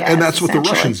ad. Right. And that's what the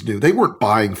Russians do. They weren't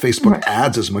buying Facebook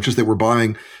ads as much as they were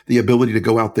buying the ability to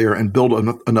go out there and build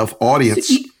enough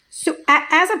audience. So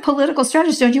as a political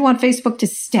strategist, don't you want Facebook to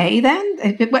stay then?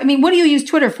 I mean, what do you use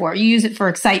Twitter for? You use it for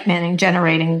excitement and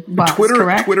generating buzz,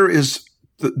 correct? Twitter is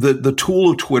the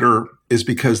tool of Twitter is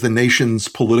because the nation's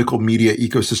political media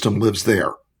ecosystem lives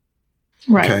there.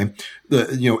 Right.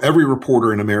 Okay. Every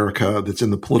reporter in America that's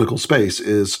in the political space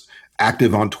is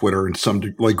active on Twitter in some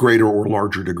greater or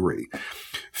larger degree.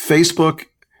 Facebook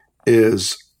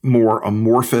is more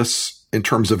amorphous in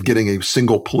terms of getting a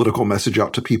single political message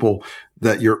out to people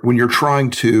that when you're trying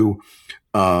to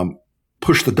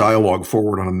push the dialogue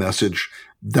forward on a message,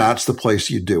 that's the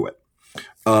place you do it.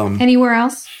 Anywhere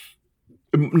else?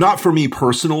 Not for me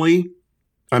personally.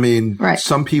 I mean,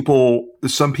 some people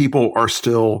are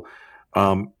still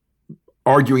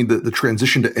arguing that the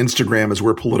transition to Instagram is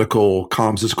where political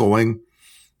comms is going.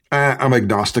 I'm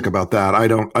agnostic about that. I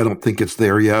don't think it's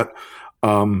there yet.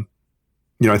 I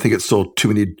think it's still too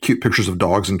many cute pictures of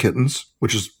dogs and kittens,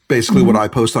 which is basically what I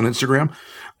post on Instagram.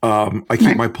 I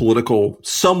keep my political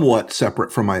somewhat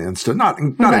separate from my Insta, not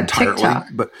entirely, TikTok?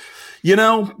 But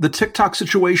the TikTok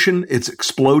situation, it's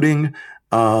exploding.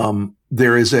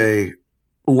 There is a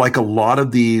lot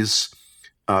of these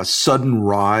sudden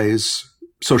rise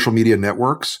social media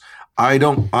networks.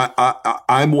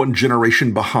 I'm one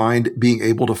generation behind being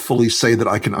able to fully say that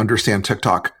I can understand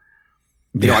TikTok.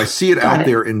 I see it out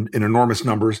there in enormous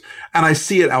numbers, and I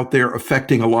see it out there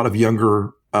affecting a lot of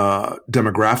younger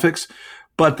demographics.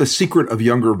 But the secret of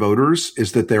younger voters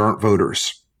is that they aren't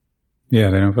voters. Yeah,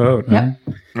 they don't vote. Yep.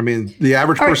 Huh? I mean, the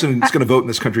average person that's going to vote in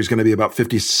this country is going to be about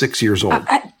 56 years old.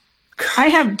 I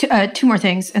have two more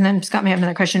things, and then Scott may have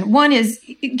another question. One is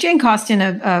Jane Costin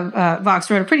of Vox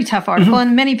wrote a pretty tough article,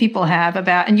 and many people have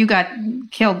and you got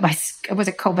killed by, was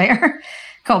it Colbert?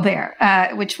 Colbert,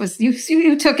 which was,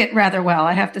 you took it rather well,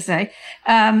 I have to say.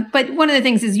 But one of the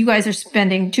things is you guys are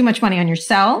spending too much money on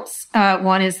yourselves.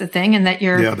 One is the thing, and that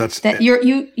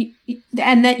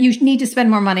and that you need to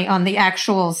spend more money on the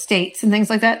actual states and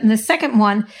things like that. And the second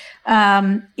one,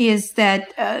 is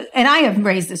that, and I have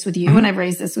raised this with you, and I've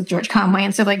raised this with George Conway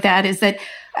and stuff like that, is that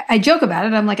I joke about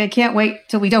it. I'm like, I can't wait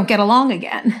till we don't get along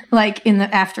again,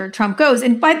 after Trump goes.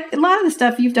 And by a lot of the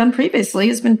stuff you've done previously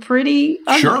has been pretty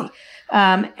ugly. Sure.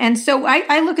 And so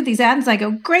I look at these ads and I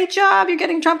go, great job, you're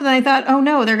getting Trump. And then I thought, oh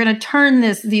no, they're going to turn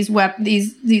these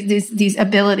abilities.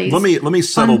 Let me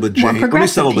settle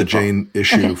the Jane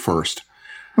issue first.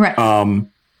 Right. Well,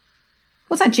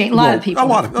 it's not Jane.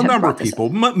 A number of people.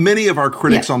 Many of our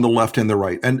critics on the left and the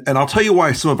right, and I'll tell you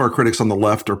why some of our critics on the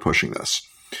left are pushing this,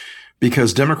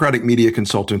 because Democratic media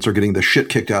consultants are getting the shit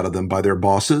kicked out of them by their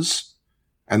bosses.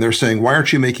 And they're saying, why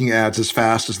aren't you making ads as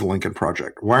fast as the Lincoln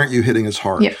Project? Why aren't you hitting as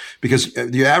hard? Yep. Because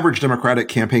the average Democratic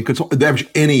campaign consultant,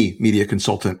 any media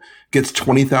consultant gets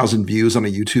 20,000 views on a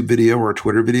YouTube video or a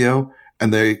Twitter video,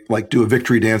 and they do a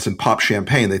victory dance and pop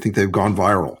champagne. They think they've gone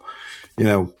viral.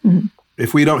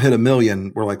 If we don't hit 1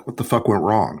 million, we're like, what the fuck went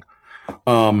wrong?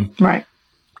 Right.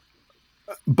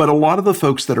 But a lot of the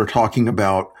folks that are talking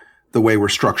about the way we're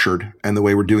structured and the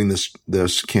way we're doing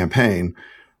this campaign,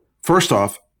 first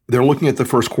off, they're looking at the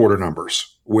first quarter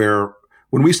numbers, where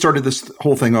when we started this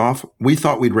whole thing off, we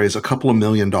thought we'd raise a couple of $1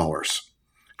 million,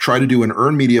 try to do an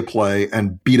earned media play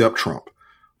and beat up Trump.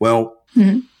 Well,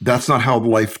 that's not how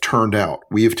life turned out.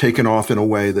 We have taken off in a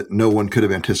way that no one could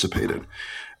have anticipated.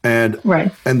 And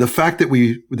the fact that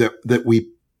we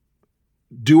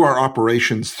do our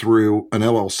operations through an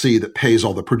LLC that pays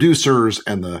all the producers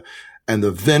and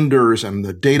the vendors and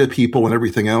the data people and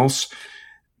everything else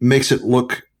makes it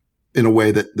look in a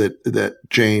way that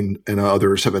Jane and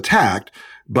others have attacked.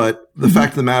 But the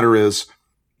fact of the matter is,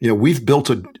 we've built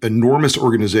an enormous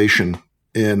organization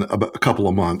in a couple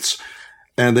of months,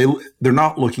 and they're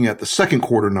not looking at the second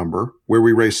quarter number where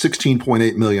we raised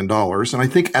 $16.8 million. And I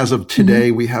think as of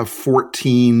today, we have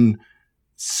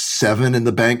 14.7 in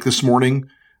the bank this morning.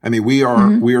 I mean, we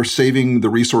are saving the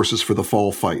resources for the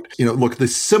fall fight. Look, the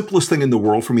simplest thing in the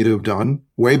world for me to have done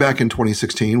way back in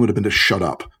 2016 would have been to shut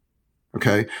up.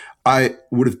 Okay. I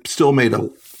would have still made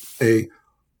a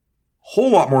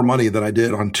whole lot more money than I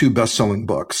did on 2 best-selling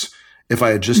books if I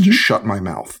had just shut my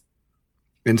mouth.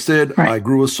 Instead, I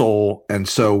grew a soul, and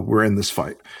so we're in this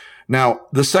fight. Now,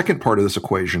 the second part of this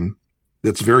equation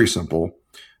that's very simple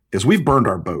is we've burned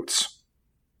our boats.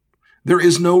 There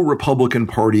is no Republican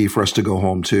Party for us to go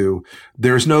home to.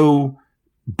 There's no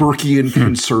Burkean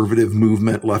conservative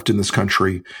movement left in this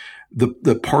country.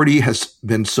 The party has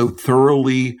been so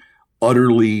thoroughly,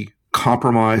 utterly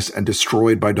compromised and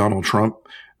destroyed by Donald Trump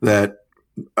that,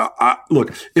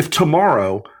 look, if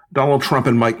tomorrow Donald Trump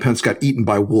and Mike Pence got eaten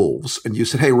by wolves and you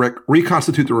said, hey, Rick,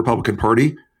 reconstitute the Republican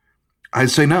Party,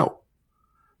 I'd say no.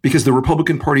 Because the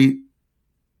Republican Party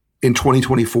in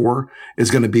 2024 is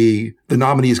going to be, the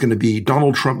nominee is going to be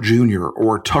Donald Trump Jr.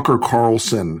 or Tucker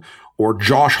Carlson or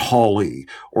Josh Hawley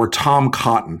or Tom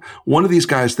Cotton. One of these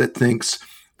guys that thinks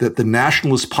that the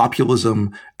nationalist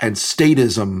populism and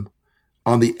statism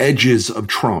on the edges of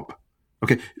Trump.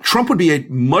 Okay. Trump would be a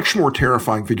much more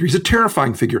terrifying figure. He's a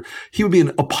terrifying figure. He would be an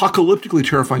apocalyptically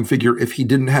terrifying figure if he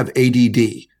didn't have ADD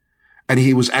and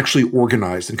he was actually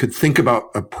organized and could think about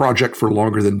a project for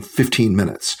longer than 15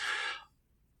 minutes.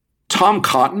 Tom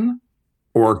Cotton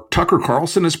or Tucker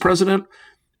Carlson as president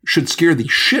should scare the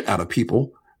shit out of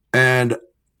people. And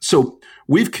so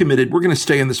we've committed, we're going to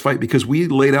stay in this fight because we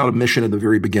laid out a mission in the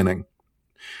very beginning.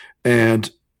 And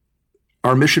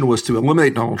our mission was to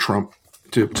eliminate Donald Trump,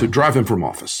 to drive him from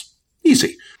office.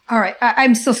 Easy. All right.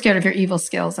 I'm still scared of your evil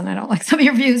skills and I don't like some of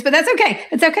your views, but that's okay.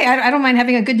 It's okay. I don't mind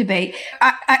having a good debate.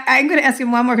 I'm going to ask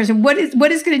him one more question. What is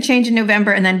going to change in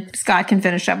November? And then Scott can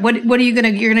finish up. What are you going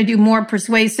to, you're going to do more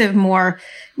persuasive, more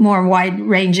wide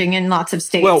ranging in lots of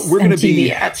states? Well, we're going to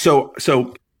be,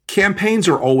 so campaigns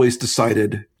are always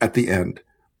decided at the end.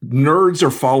 Nerds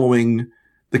are following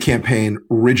the campaign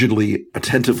rigidly,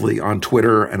 attentively on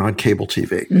Twitter and on cable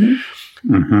TV.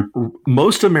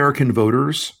 Most American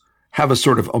voters have a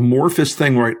sort of amorphous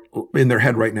thing right in their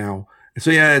head right now. So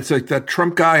yeah, it's like that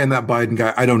Trump guy and that Biden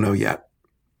guy. I don't know yet.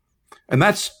 And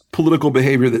that's political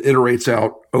behavior that iterates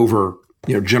out over,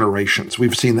 generations.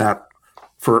 We've seen that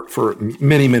for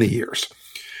many, many years.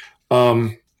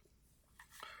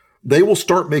 They will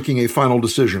start making a final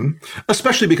decision,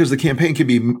 especially because the campaign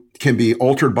can be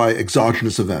altered by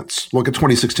exogenous events. Look at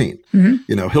 2016.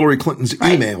 Hillary Clinton's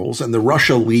emails and the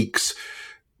Russia leaks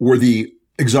were the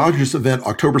exogenous event,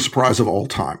 October surprise of all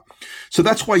time. So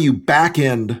that's why you back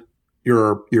end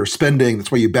your spending.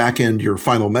 That's why you back end your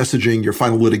final messaging, your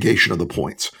final litigation of the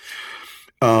points.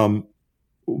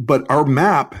 But our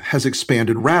map has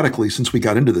expanded radically since we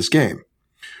got into this game.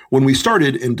 When we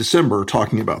started in December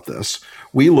talking about this,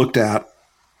 we looked at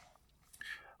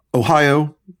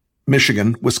Ohio,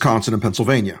 Michigan, Wisconsin, and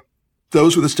Pennsylvania.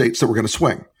 Those were the states that were going to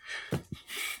swing.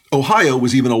 Ohio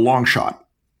was even a long shot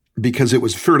because it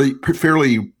was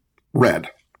fairly red.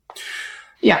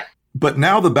 Yeah. But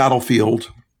now the battlefield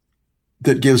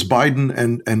that gives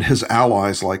Biden and his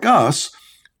allies like us,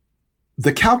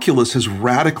 the calculus has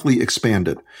radically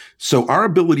expanded. So our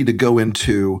ability to go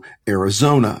into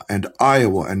Arizona and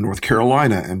Iowa and North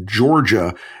Carolina and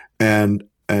Georgia and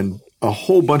a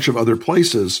whole bunch of other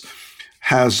places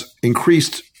has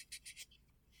increased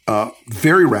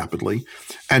very rapidly,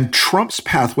 and Trump's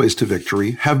pathways to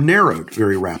victory have narrowed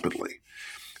very rapidly.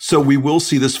 So we will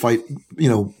see this fight,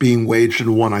 being waged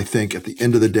and won, I think, at the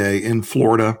end of the day in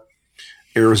Florida,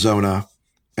 Arizona,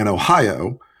 and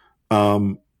Ohio.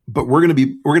 But we're going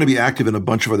to be active in a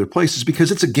bunch of other places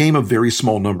because it's a game of very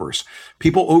small numbers.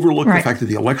 People overlook the fact that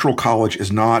the Electoral College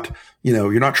is not,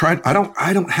 you're not trying. I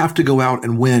don't have to go out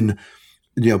and win,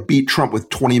 beat Trump with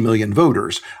 20 million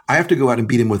voters. I have to go out and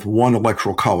beat him with one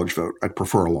Electoral College vote. I'd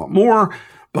prefer a lot more,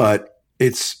 but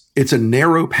it's a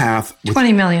narrow path.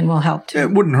 20 million will help too.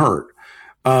 It wouldn't hurt.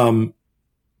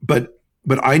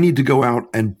 But I need to go out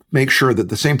and make sure that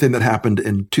the same thing that happened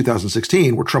in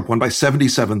 2016, where Trump won by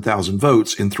 77,000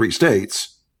 votes in 3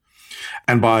 states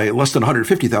and by less than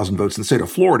 150,000 votes in the state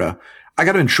of Florida, I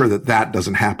got to ensure that that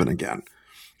doesn't happen again.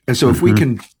 And so if we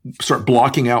can start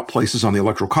blocking out places on the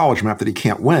Electoral College map that he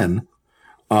can't win,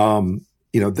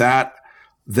 that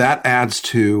adds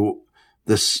to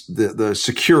the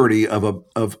security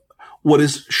of what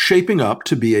is shaping up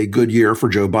to be a good year for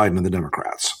Joe Biden and the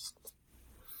Democrats.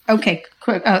 Okay,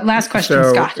 quick. Last question,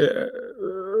 Scott.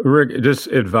 Rick, just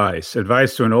advice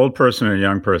to an old person and a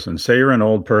young person. Say you're an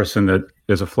old person that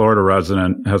is a Florida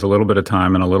resident, has a little bit of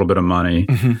time and a little bit of money.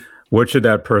 Mm-hmm. What should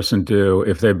that person do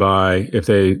if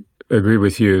they agree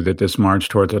with you that this march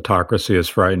towards autocracy is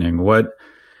frightening? What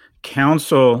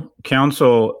counsel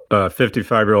a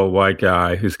 55-year-old white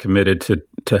guy who's committed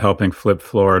to helping flip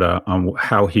Florida on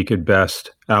how he could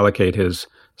best allocate his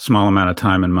small amount of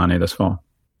time and money this fall?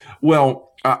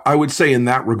 Well, I would say in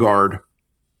that regard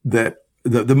that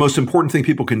the most important thing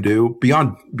people can do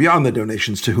beyond the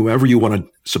donations to whoever you want to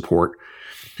support,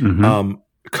 mm-hmm.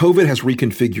 COVID has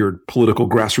reconfigured political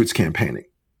grassroots campaigning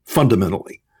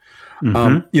fundamentally.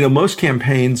 Mm-hmm. Most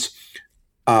campaigns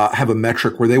have a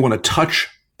metric where they want to touch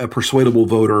a persuadable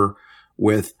voter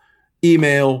with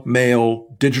email,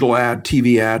 mail, digital ad,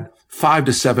 TV ad 5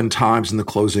 to 7 times in the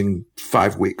closing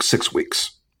 5 weeks, 6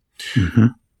 weeks. Mm-hmm.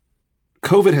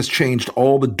 COVID has changed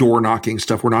all the door knocking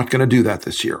stuff. We're not going to do that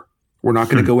this year. We're not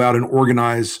going to go out and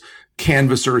organize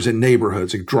canvassers in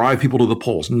neighborhoods and drive people to the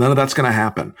polls. None of that's going to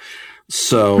happen.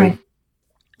 So, right.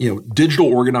 Digital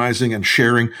organizing and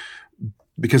sharing,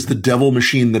 because the devil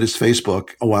machine that is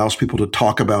Facebook allows people to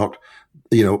talk about,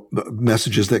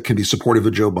 messages that can be supportive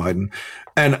of Joe Biden.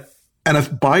 And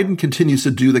if Biden continues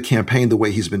to do the campaign the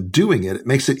way he's been doing it, it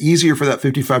makes it easier for that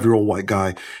 55-year-old white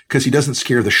guy because he doesn't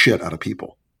scare the shit out of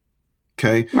people.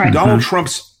 Okay. Right. Donald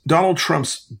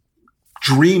Trump's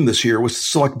dream this year was to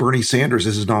select Bernie Sanders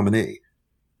as his nominee.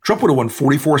 Trump would have won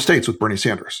 44 states with Bernie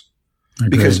Sanders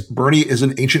because Bernie is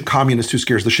an ancient communist who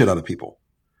scares the shit out of people.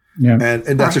 Yeah.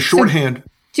 And that's a shorthand.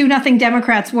 Do nothing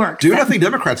Democrats work. Do nothing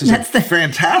Democrats is a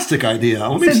fantastic idea.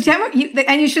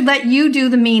 And you should let you do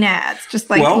the mean ads. Just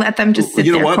let them just sit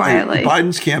there quietly.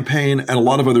 Biden's campaign and a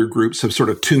lot of other groups have sort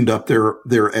of tuned up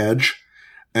their edge.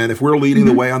 And if we're leading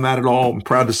the way on that at all, I'm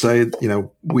proud to say,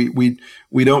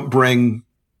 we don't bring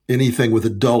anything with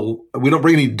we don't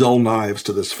bring any dull knives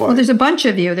to this fight. Well, there's a bunch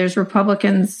of you. There's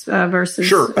Republicans versus.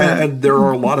 Sure. And there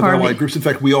are a lot of allied groups. In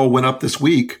fact, we all went up this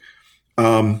week.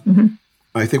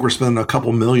 I think we're spending a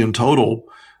couple million total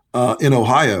in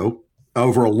Ohio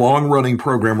over a long-running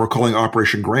program we're calling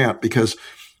Operation Grant because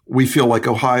we feel like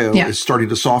Ohio is starting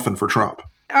to soften for Trump.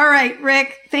 All right,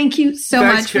 Rick, thank you so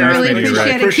much. We really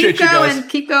appreciate it.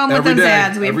 Keep going with those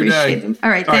ads. We appreciate them. All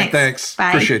right, thanks. Bye.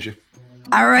 Appreciate you.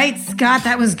 All right, Scott,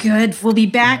 that was good. We'll be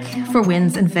back for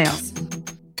wins and fails.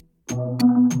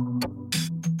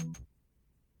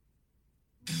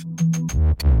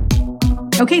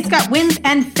 Okay, Scott, wins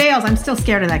and fails. I'm still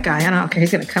scared of that guy. I don't know if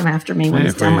he's going to come after me when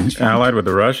he's done with Trump. Allied with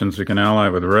the Russians, we can ally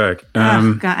with Rick.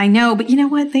 God, I know, but you know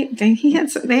what? They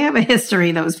have a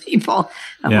history, those people,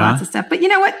 of lots of stuff. But you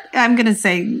know what? I'm going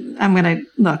to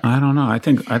look. I don't know. I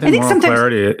think moral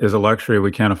clarity is a luxury we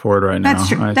can't afford right now. That's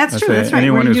true. That's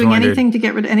right. We're doing anything to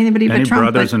get rid of anybody but Trump.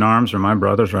 Any brothers in arms are my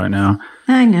brothers right now.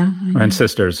 I know. And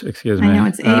sisters, excuse me. I know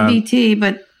it's ABT,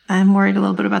 but I'm worried a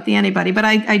little bit about the anybody, but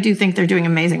I do think they're doing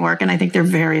amazing work, and I think they're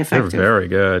very effective. They're very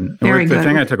good. Very good. The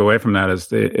thing I took away from that is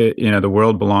the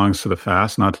world belongs to the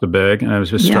fast, not to the big, and I was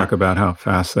just struck about how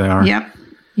fast they are. Yep.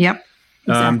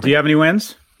 Exactly. Do you have any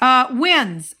wins?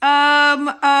 Wins.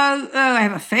 I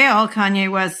have a fail.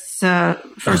 Kanye West's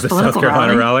first political South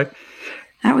Carolina rally.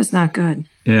 That was not good.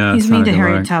 Yeah, he's mean to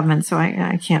Harriet Tubman, so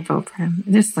I can't vote for him.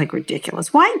 This is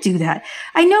ridiculous. Why do that?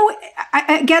 I know.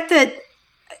 I get that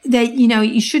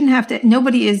you shouldn't have to.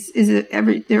 Nobody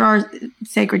there are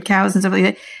sacred cows and stuff like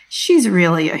that. She's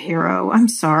really a hero. I'm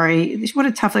sorry. What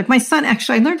a tough life. My son,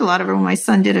 actually, I learned a lot of her when my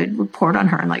son did a report on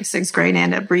her in 6th grade and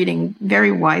ended up reading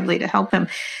very widely to help him.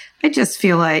 I just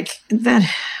feel like that.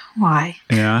 Why?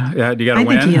 Yeah. You got to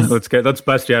win. Let's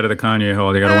bust you out of the Kanye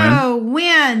hole. You got to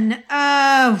win.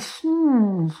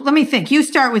 Let me think. You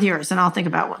start with yours, and I'll think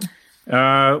about one.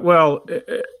 Well,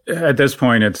 at this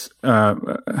point, it's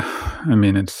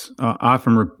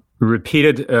often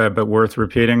repeated, but worth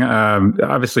repeating.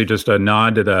 Obviously, just a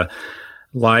nod to the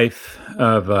life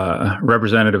of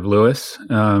Representative Lewis.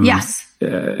 Yes.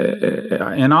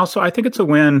 And also, I think it's a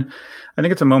win. I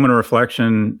think it's a moment of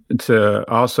reflection to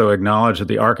also acknowledge that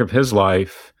the arc of his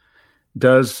life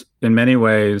does, in many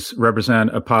ways,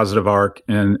 represent a positive arc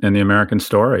in the American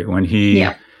story. When he,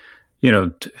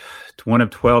 one of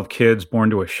 12 kids born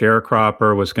to a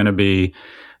sharecropper was going to be,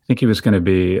 I think he was going to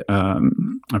be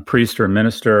a priest or a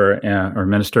minister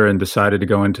and decided to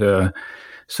go into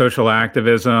social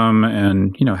activism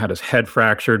and, had his head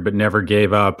fractured, but never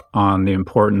gave up on the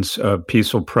importance of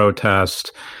peaceful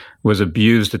protest, was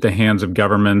abused at the hands of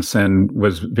governments and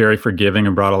was very forgiving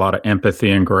and brought a lot of empathy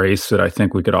and grace that I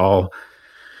think we could all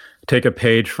take a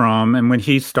page from. And when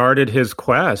he started his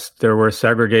quest, there were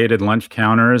segregated lunch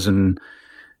counters and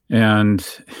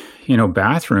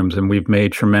bathrooms, and we've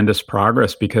made tremendous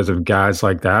progress because of guys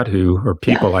like that or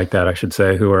people like that, I should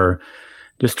say, who are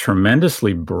just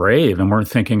tremendously brave and weren't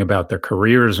thinking about their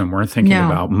careers and weren't thinking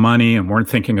about money and weren't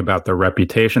thinking about their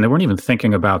reputation. They weren't even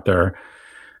thinking about their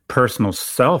personal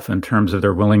self in terms of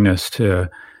their willingness to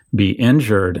be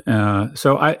injured.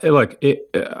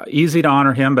 Easy to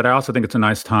honor him, but I also think it's a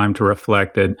nice time to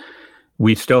reflect that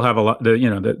we still have a lot,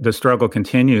 the struggle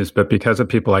continues, but because of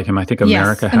people like him, I think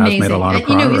America has made a lot of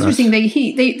progress. It's interesting.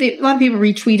 A lot of people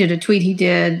retweeted a tweet he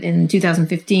did in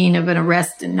 2015 of an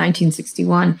arrest in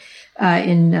 1961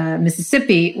 in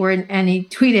Mississippi, and he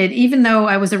tweeted, "Even though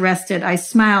I was arrested, I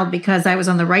smiled because I was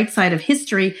on the right side of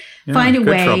history. Find a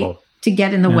way to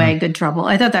get in the way. Good trouble."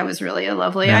 I thought that was really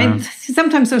lovely. Yeah.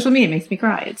 Sometimes social media makes me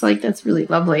cry. It's like, that's really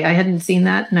lovely. I hadn't seen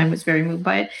that, and I was very moved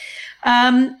by it.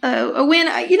 Someone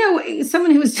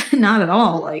who was not at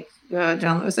all like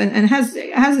John Lewis and has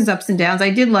his ups and downs.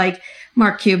 I did like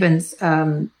Mark Cuban's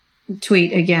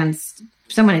tweet against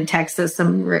someone in Texas,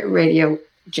 some radio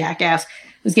jackass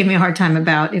was giving me a hard time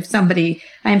about I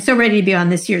am so ready to be on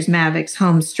this year's Mavericks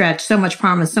home stretch. So much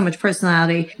promise, so much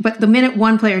personality. But the minute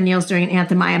one player kneels during an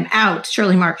anthem, I am out.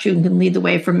 Surely Mark Cuban can lead the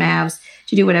way for Mavs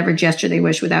to do whatever gesture they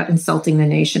wish without insulting the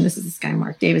nation. This is this guy,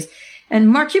 Mark Davis. And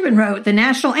Mark Cuban wrote, "The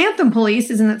national anthem police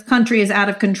in the country is out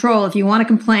of control. If you want to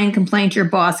complain to your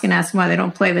boss and ask them why they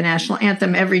don't play the national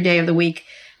anthem every day of the week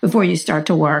before you start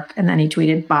to work." And then he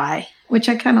tweeted, "Bye," which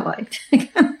I kind of liked.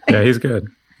 Yeah, he's good.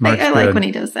 I like when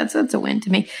he does that. So that's a win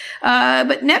to me.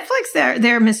 But Netflix,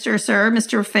 there,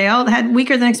 Mr. Failed, had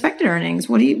weaker than expected earnings.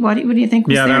 What do you think?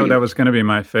 That was going to be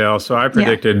my fail. So I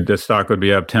predicted the stock would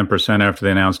be up 10% after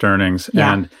they announced earnings,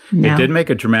 and it did make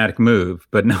a dramatic move,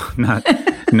 but no, not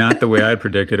the way I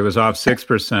predicted. It was off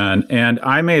 6%, and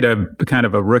I made a kind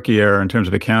of a rookie error in terms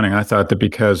of accounting. I thought that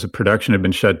because the production had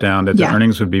been shut down, that the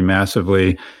earnings would be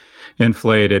massively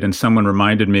inflated. And someone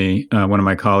reminded me, one of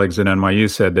my colleagues at NYU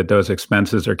said that those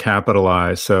expenses are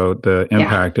capitalized. So the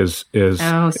impact is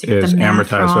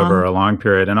amortized over a long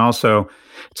period. And also,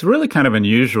 it's really kind of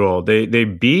unusual. They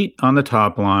beat on the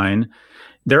top line.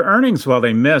 Their earnings, while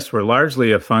they missed, were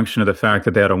largely a function of the fact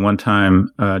that they had a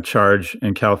one-time charge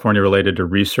in California related to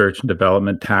research and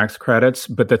development tax credits.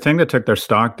 But the thing that took their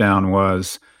stock down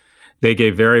was they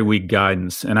gave very weak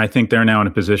guidance, and I think they're now in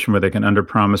a position where they can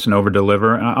underpromise and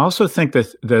overdeliver. And I also think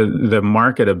that the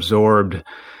market absorbed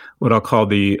what I'll call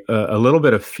a little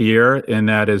bit of fear, and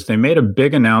that is they made a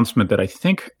big announcement that I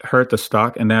think hurt the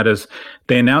stock, and that is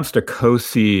they announced a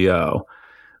co-CEO,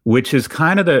 which is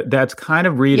kind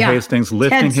of Reed Hastings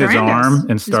lifting his arm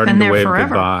and starting to wave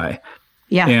goodbye.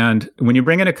 Yeah. And when you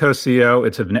bring in a co-CEO,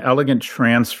 it's an elegant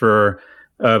transfer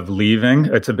of leaving.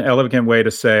 It's an elegant way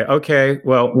to say, okay,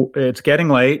 well, it's getting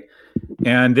late.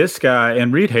 And this guy,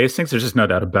 and Reed Hastings, there's just no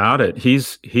doubt about it.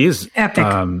 He's epic.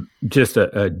 Just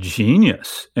a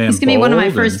genius. And he's going to be one of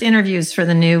my first interviews for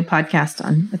the new podcast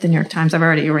with the New York Times. I've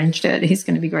already arranged it. He's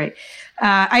going to be great.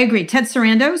 I agree. Ted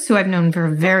Sarandos, who I've known for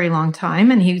a very long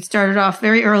time, and he started off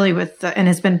very early and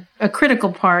has been a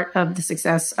critical part of the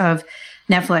success of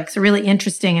Netflix. A really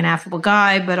interesting and affable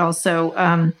guy, but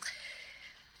also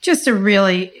just a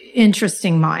really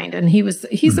interesting mind. And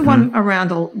he's the one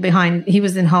behind, he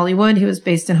was in Hollywood. He was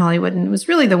based in Hollywood and was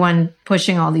really the one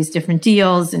pushing all these different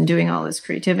deals and doing all this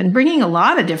creative and bringing a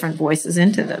lot of different voices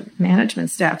into the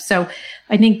management staff. So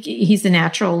I think he's the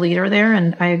natural leader there.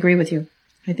 And I agree with you.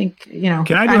 I think,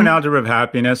 Can I do an algebra of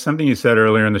happiness? Something you said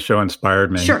earlier in the show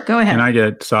inspired me. Sure, go ahead. Can I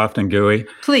get soft and gooey?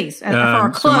 Please. For our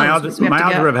close. So my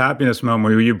algebra of happiness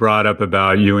moment where you brought up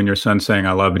about you and your son saying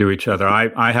I love to each other.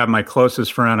 I have my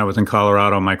closest friend. I was in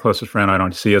Colorado. My closest friend I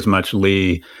don't see as much,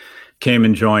 Lee, came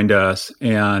and joined us.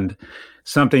 And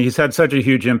he's had such a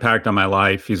huge impact on my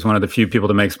life. He's one of the few people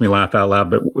that makes me laugh out loud.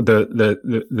 But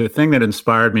the thing that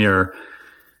inspired me are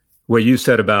what you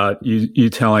said about you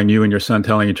and your son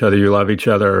telling each other you love each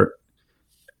other.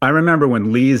 I remember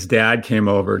when Lee's dad came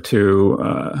over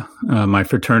to my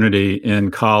fraternity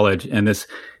in college, and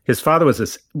his father was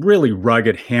this really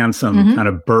rugged, handsome kind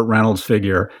of Burt Reynolds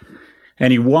figure.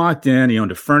 And he walked in, he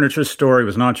owned a furniture store, he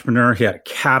was an entrepreneur, he had a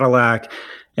Cadillac,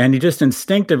 and he just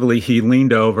instinctively, he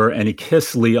leaned over and he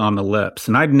kissed Lee on the lips.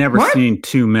 And I'd never seen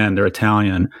two men, they're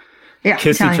Italian,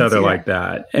 kiss Italians, each other like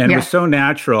that. And it was so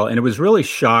natural, and it was really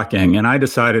shocking. And I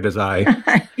decided as I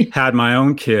had my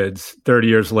own kids 30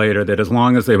 years later that as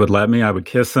long as they would let me, I would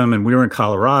kiss them. And we were in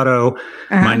Colorado.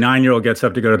 My 9-year-old gets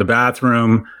up to go to the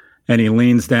bathroom, and he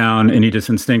leans down and he just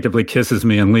instinctively kisses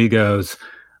me. And Lee goes,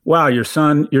 "Wow, your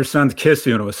son's kissed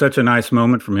you." And it was such a nice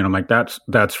moment for me. And I'm like,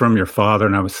 that's from your father.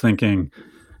 And I was thinking,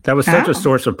 That was such a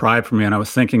source of pride for me. And I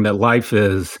was thinking that life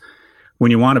is, when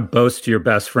you want to boast to your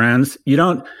best friends, you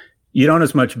don't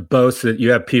as much boast that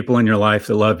you have people in your life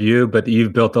that love you, but that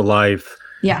you've built a life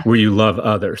where you love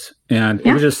others. And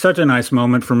it was just such a nice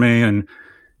moment for me. And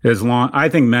I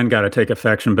think men got to take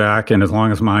affection back. And as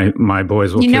long as my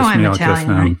boys will kiss me, I'll kiss them.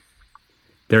 Right?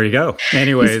 There you go.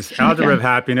 Anyways, Algebra of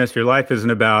Happiness. Your life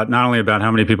isn't not only about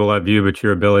how many people love you, but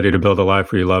your ability to build a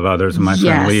life where you love others. And my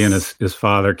friend Lee and his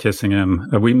father kissing him.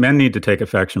 Men need to take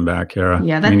affection back, Kara.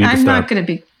 Yeah, I'm not going to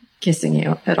be kissing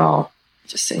you at all.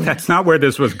 Just saying. That's not where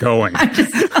this was going.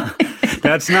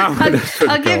 That's not where this was going.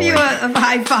 I'll give you a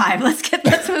high five. Let's move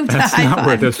to high five. That's not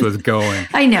where this was going.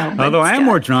 I know. Although I am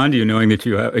more drawn to you knowing that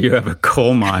you have a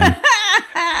coal mine.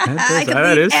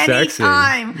 That is sexy.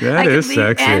 That is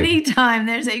sexy. Anytime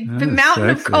there's a mountain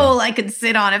of coal I could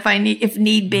sit on if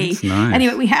need be. Nice.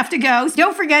 Anyway, we have to go.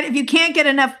 Don't forget, if you can't get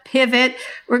enough Pivot,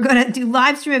 we're going to do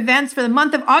live stream events for the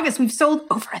month of August. We've sold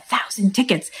over 1,000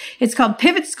 tickets. It's called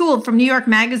Pivot School from New York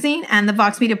Magazine and the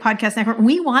Vox Media Podcast Network.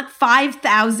 We want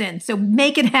 5,000. So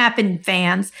make it happen,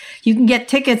 fans. You can get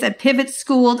tickets at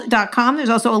pivotschooled.com. There's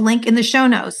also a link in the show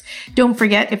notes. Don't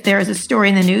forget, if there is a story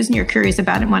in the news and you're curious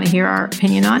about it and want to hear our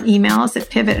opinion on, email us at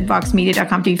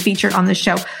pivot@voxmedia.com to be featured on the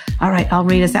show. All right, I'll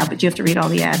read us out, but you have to read all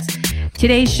the ads.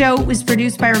 Today's show was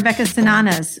produced by Rebecca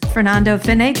Sananas. Fernando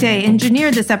Finete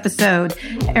engineered this episode.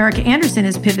 Erica Anderson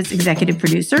is Pivot's executive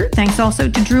producer. Thanks also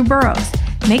to Drew Burrows.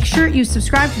 Make sure you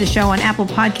subscribe to the show on Apple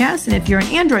Podcasts. And if you're an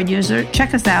Android user,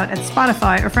 check us out at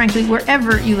Spotify or frankly,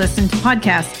 wherever you listen to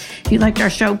podcasts. If you liked our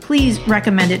show, please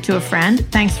recommend it to a friend.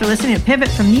 Thanks for listening to Pivot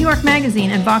from New York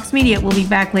Magazine and Vox Media. We'll be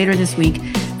back later this week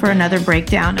for another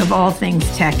breakdown of all things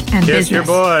tech and business. Kiss your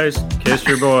boys. Kiss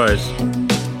your boys.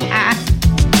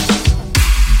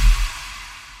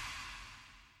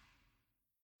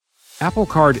 Apple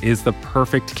Card is the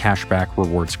perfect cashback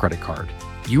rewards credit card.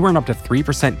 You earn up to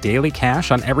 3% daily cash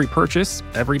on every purchase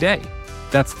every day.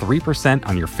 That's 3%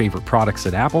 on your favorite products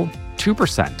at Apple,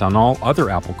 2% on all other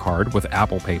Apple Card with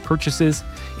Apple Pay purchases,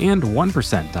 and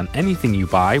 1% on anything you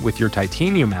buy with your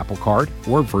titanium Apple Card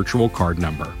or virtual card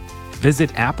number.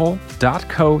 Visit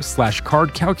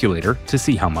apple.co/card calculator to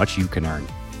see how much you can earn.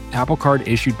 Apple Card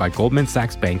issued by Goldman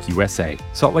Sachs Bank USA,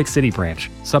 Salt Lake City branch,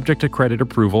 subject to credit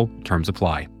approval, terms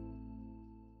apply.